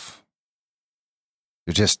dick off.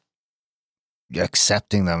 You're just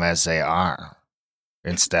accepting them as they are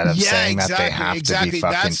instead of saying that they have to be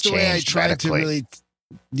fucking changed medically.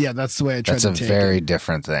 That's the way I tried to take it. That's a very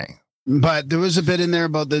different thing. But there was a bit in there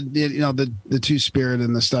about the two-spirit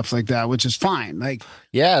and the stuff like that, which is fine. Like,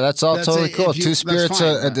 yeah, that's totally cool. Two-spirit's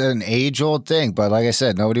an age-old thing, but like I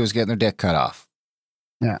said, nobody was getting their dick cut off.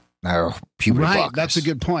 Yeah. Or puberty blockers. That's a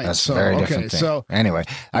good point. That's a very different thing. So anyway,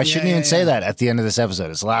 I shouldn't even say that at the end of this episode.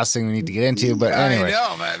 It's the last thing we need to get into. But anyway, I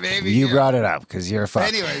know, but maybe you brought it up because you're a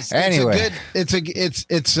fuck. Anyway,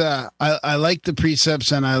 I like the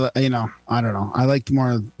precepts, and I don't know. I like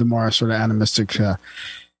the more sort of animistic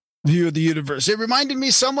view of the universe. It reminded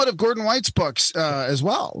me somewhat of Gordon White's books as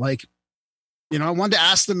well. Like, I wanted to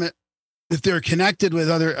ask them if they're connected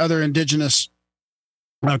with other indigenous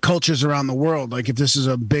cultures around the world. Like if this is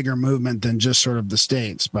a bigger movement than just sort of the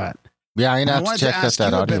States. But yeah, I have to check out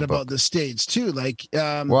that audio book about the States too. Like,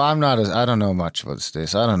 well, I don't know much about the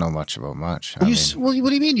States. I don't know much about much. What do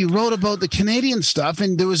you mean? You wrote about the Canadian stuff,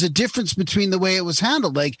 and there was a difference between the way it was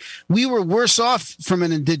handled. Like we were worse off from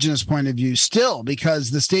an indigenous point of view still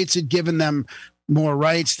because the States had given them more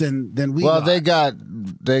rights than we. Well, they got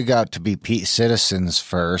to be citizens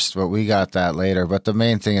first, but we got that later. But the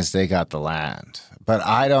main thing is they got the land. But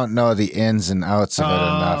I don't know the ins and outs of it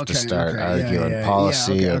enough to start arguing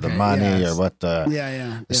policy or the money or what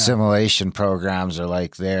the assimilation programs are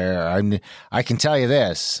like there. I can tell you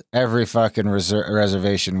this, every fucking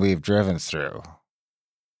reservation we've driven through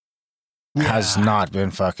has not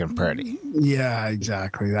been fucking pretty. Yeah,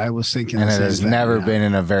 exactly. I was thinking and it has never been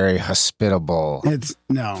in a very hospitable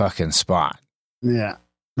fucking spot. Yeah.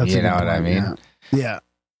 You know what I mean? Yeah.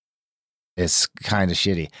 It's kind of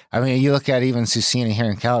shitty. I mean, you look at even Susina here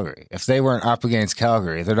in Calgary. If they weren't up against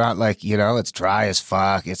Calgary, they're not like, it's dry as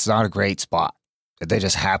fuck. It's not a great spot. They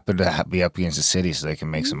just happen to be up against the city so they can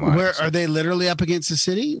make some money. Where are they literally up against the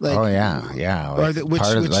city? Like, oh, yeah. Like which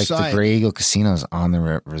the Grey Eagle Casino is on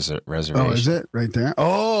the reservation. Oh, is it? Right there?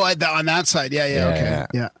 Oh, on that side. Yeah, okay.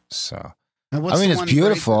 Yeah. So, it's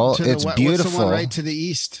beautiful. It's beautiful. What's the one right to the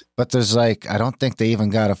east? But there's I don't think they even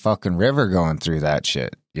got a fucking river going through that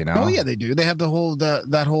shit, Oh, yeah, they do. They have the whole,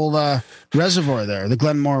 that whole reservoir there. The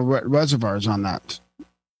Glenmore Reservoir is on that.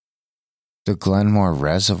 The Glenmore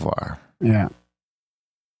Reservoir? Yeah.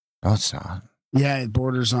 No, it's not. Yeah, it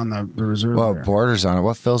borders on the reserve. Well, it borders on it.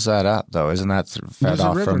 What fills that up, though? Isn't that fed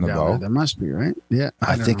off from the bow? There must be, right? Yeah.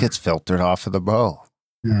 I think it's filtered off of the bow.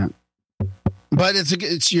 Yeah. But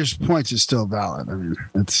it's your points is still valid. I mean,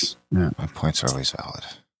 my points are always valid.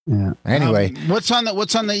 Yeah. Anyway, what's on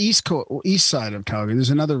the east side of Calgary? There's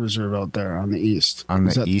another reserve out there on the east. On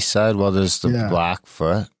the east side, well, there's the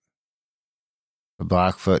Blackfoot. The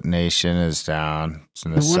Blackfoot Nation is down. It's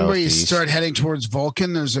in the one where you southeast. start heading towards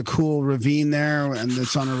Vulcan. There's a cool ravine there, and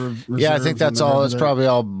it's on a reserve. Yeah, I think that's all. It's probably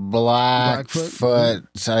all Blackfoot.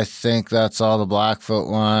 I think that's all the Blackfoot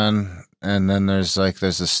one. And then there's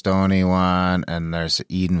a Stony one, and there's the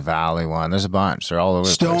Eden Valley one. There's a bunch. They're all over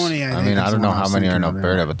the place. I mean, I don't know how many are in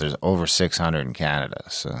Alberta, but there's over 600 in Canada.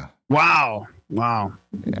 So wow.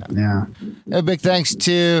 Yeah. Big thanks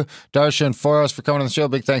to Darcia and Four Arrows for coming on the show.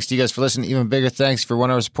 Big thanks to you guys for listening. Even bigger thanks for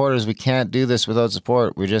one of our supporters. We can't do this without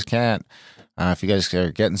support. We just can't. If you guys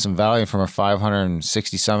are getting some value from our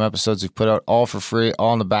 560 some episodes we've put out, all for free,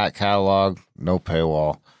 all in the back catalog, no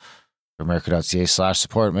paywall.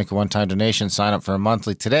 grimerica.ca/support. Make a one-time donation. Sign up for a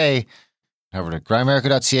monthly today. Head over to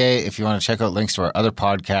grimerica.ca if you want to check out links to our other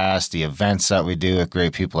podcasts, the events that we do with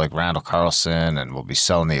great people like Randall Carlson, and we'll be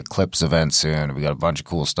selling the Eclipse event soon. We got a bunch of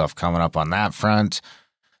cool stuff coming up on that front.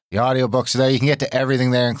 The audiobooks are there. You can get to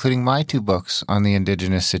everything there, including my 2 books on the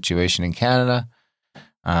Indigenous situation in Canada.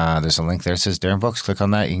 There's a link there that says Darren Books. Click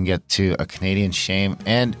on that. You can get to A Canadian Shame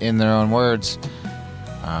and In Their Own Words.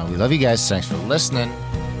 We love you guys. Thanks for listening,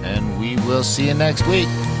 and we will see you next week.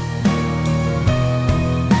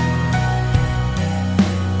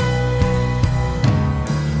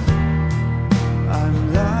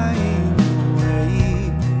 I'm lying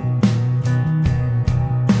awake.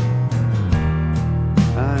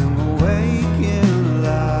 I'm awake in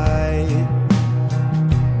light.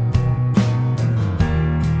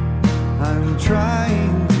 I'm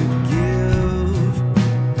trying to give.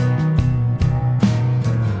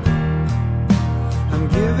 I'm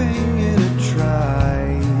giving it a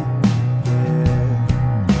try. Yeah.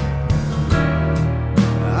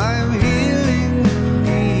 I'm healing the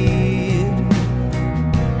need.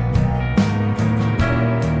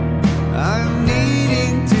 I'm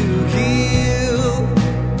needing to heal.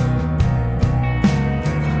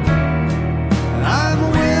 I'm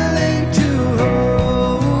willing to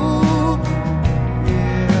hope.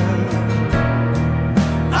 Yeah.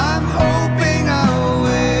 I'm hoping I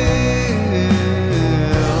will.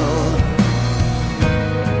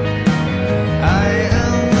 I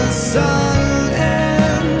am the sun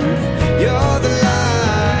and you're the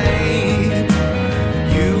light.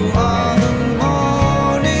 You are the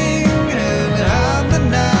morning and I'm the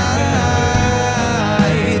night.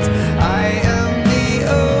 I am the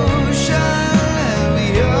ocean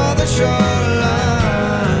and you're the shoreline.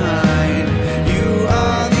 You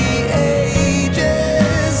are the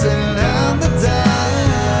ages and I'm the time.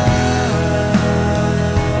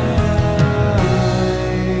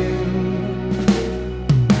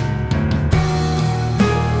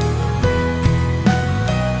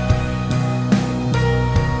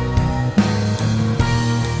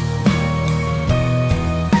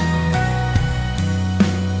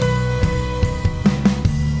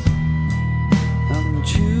 I'm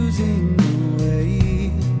choosing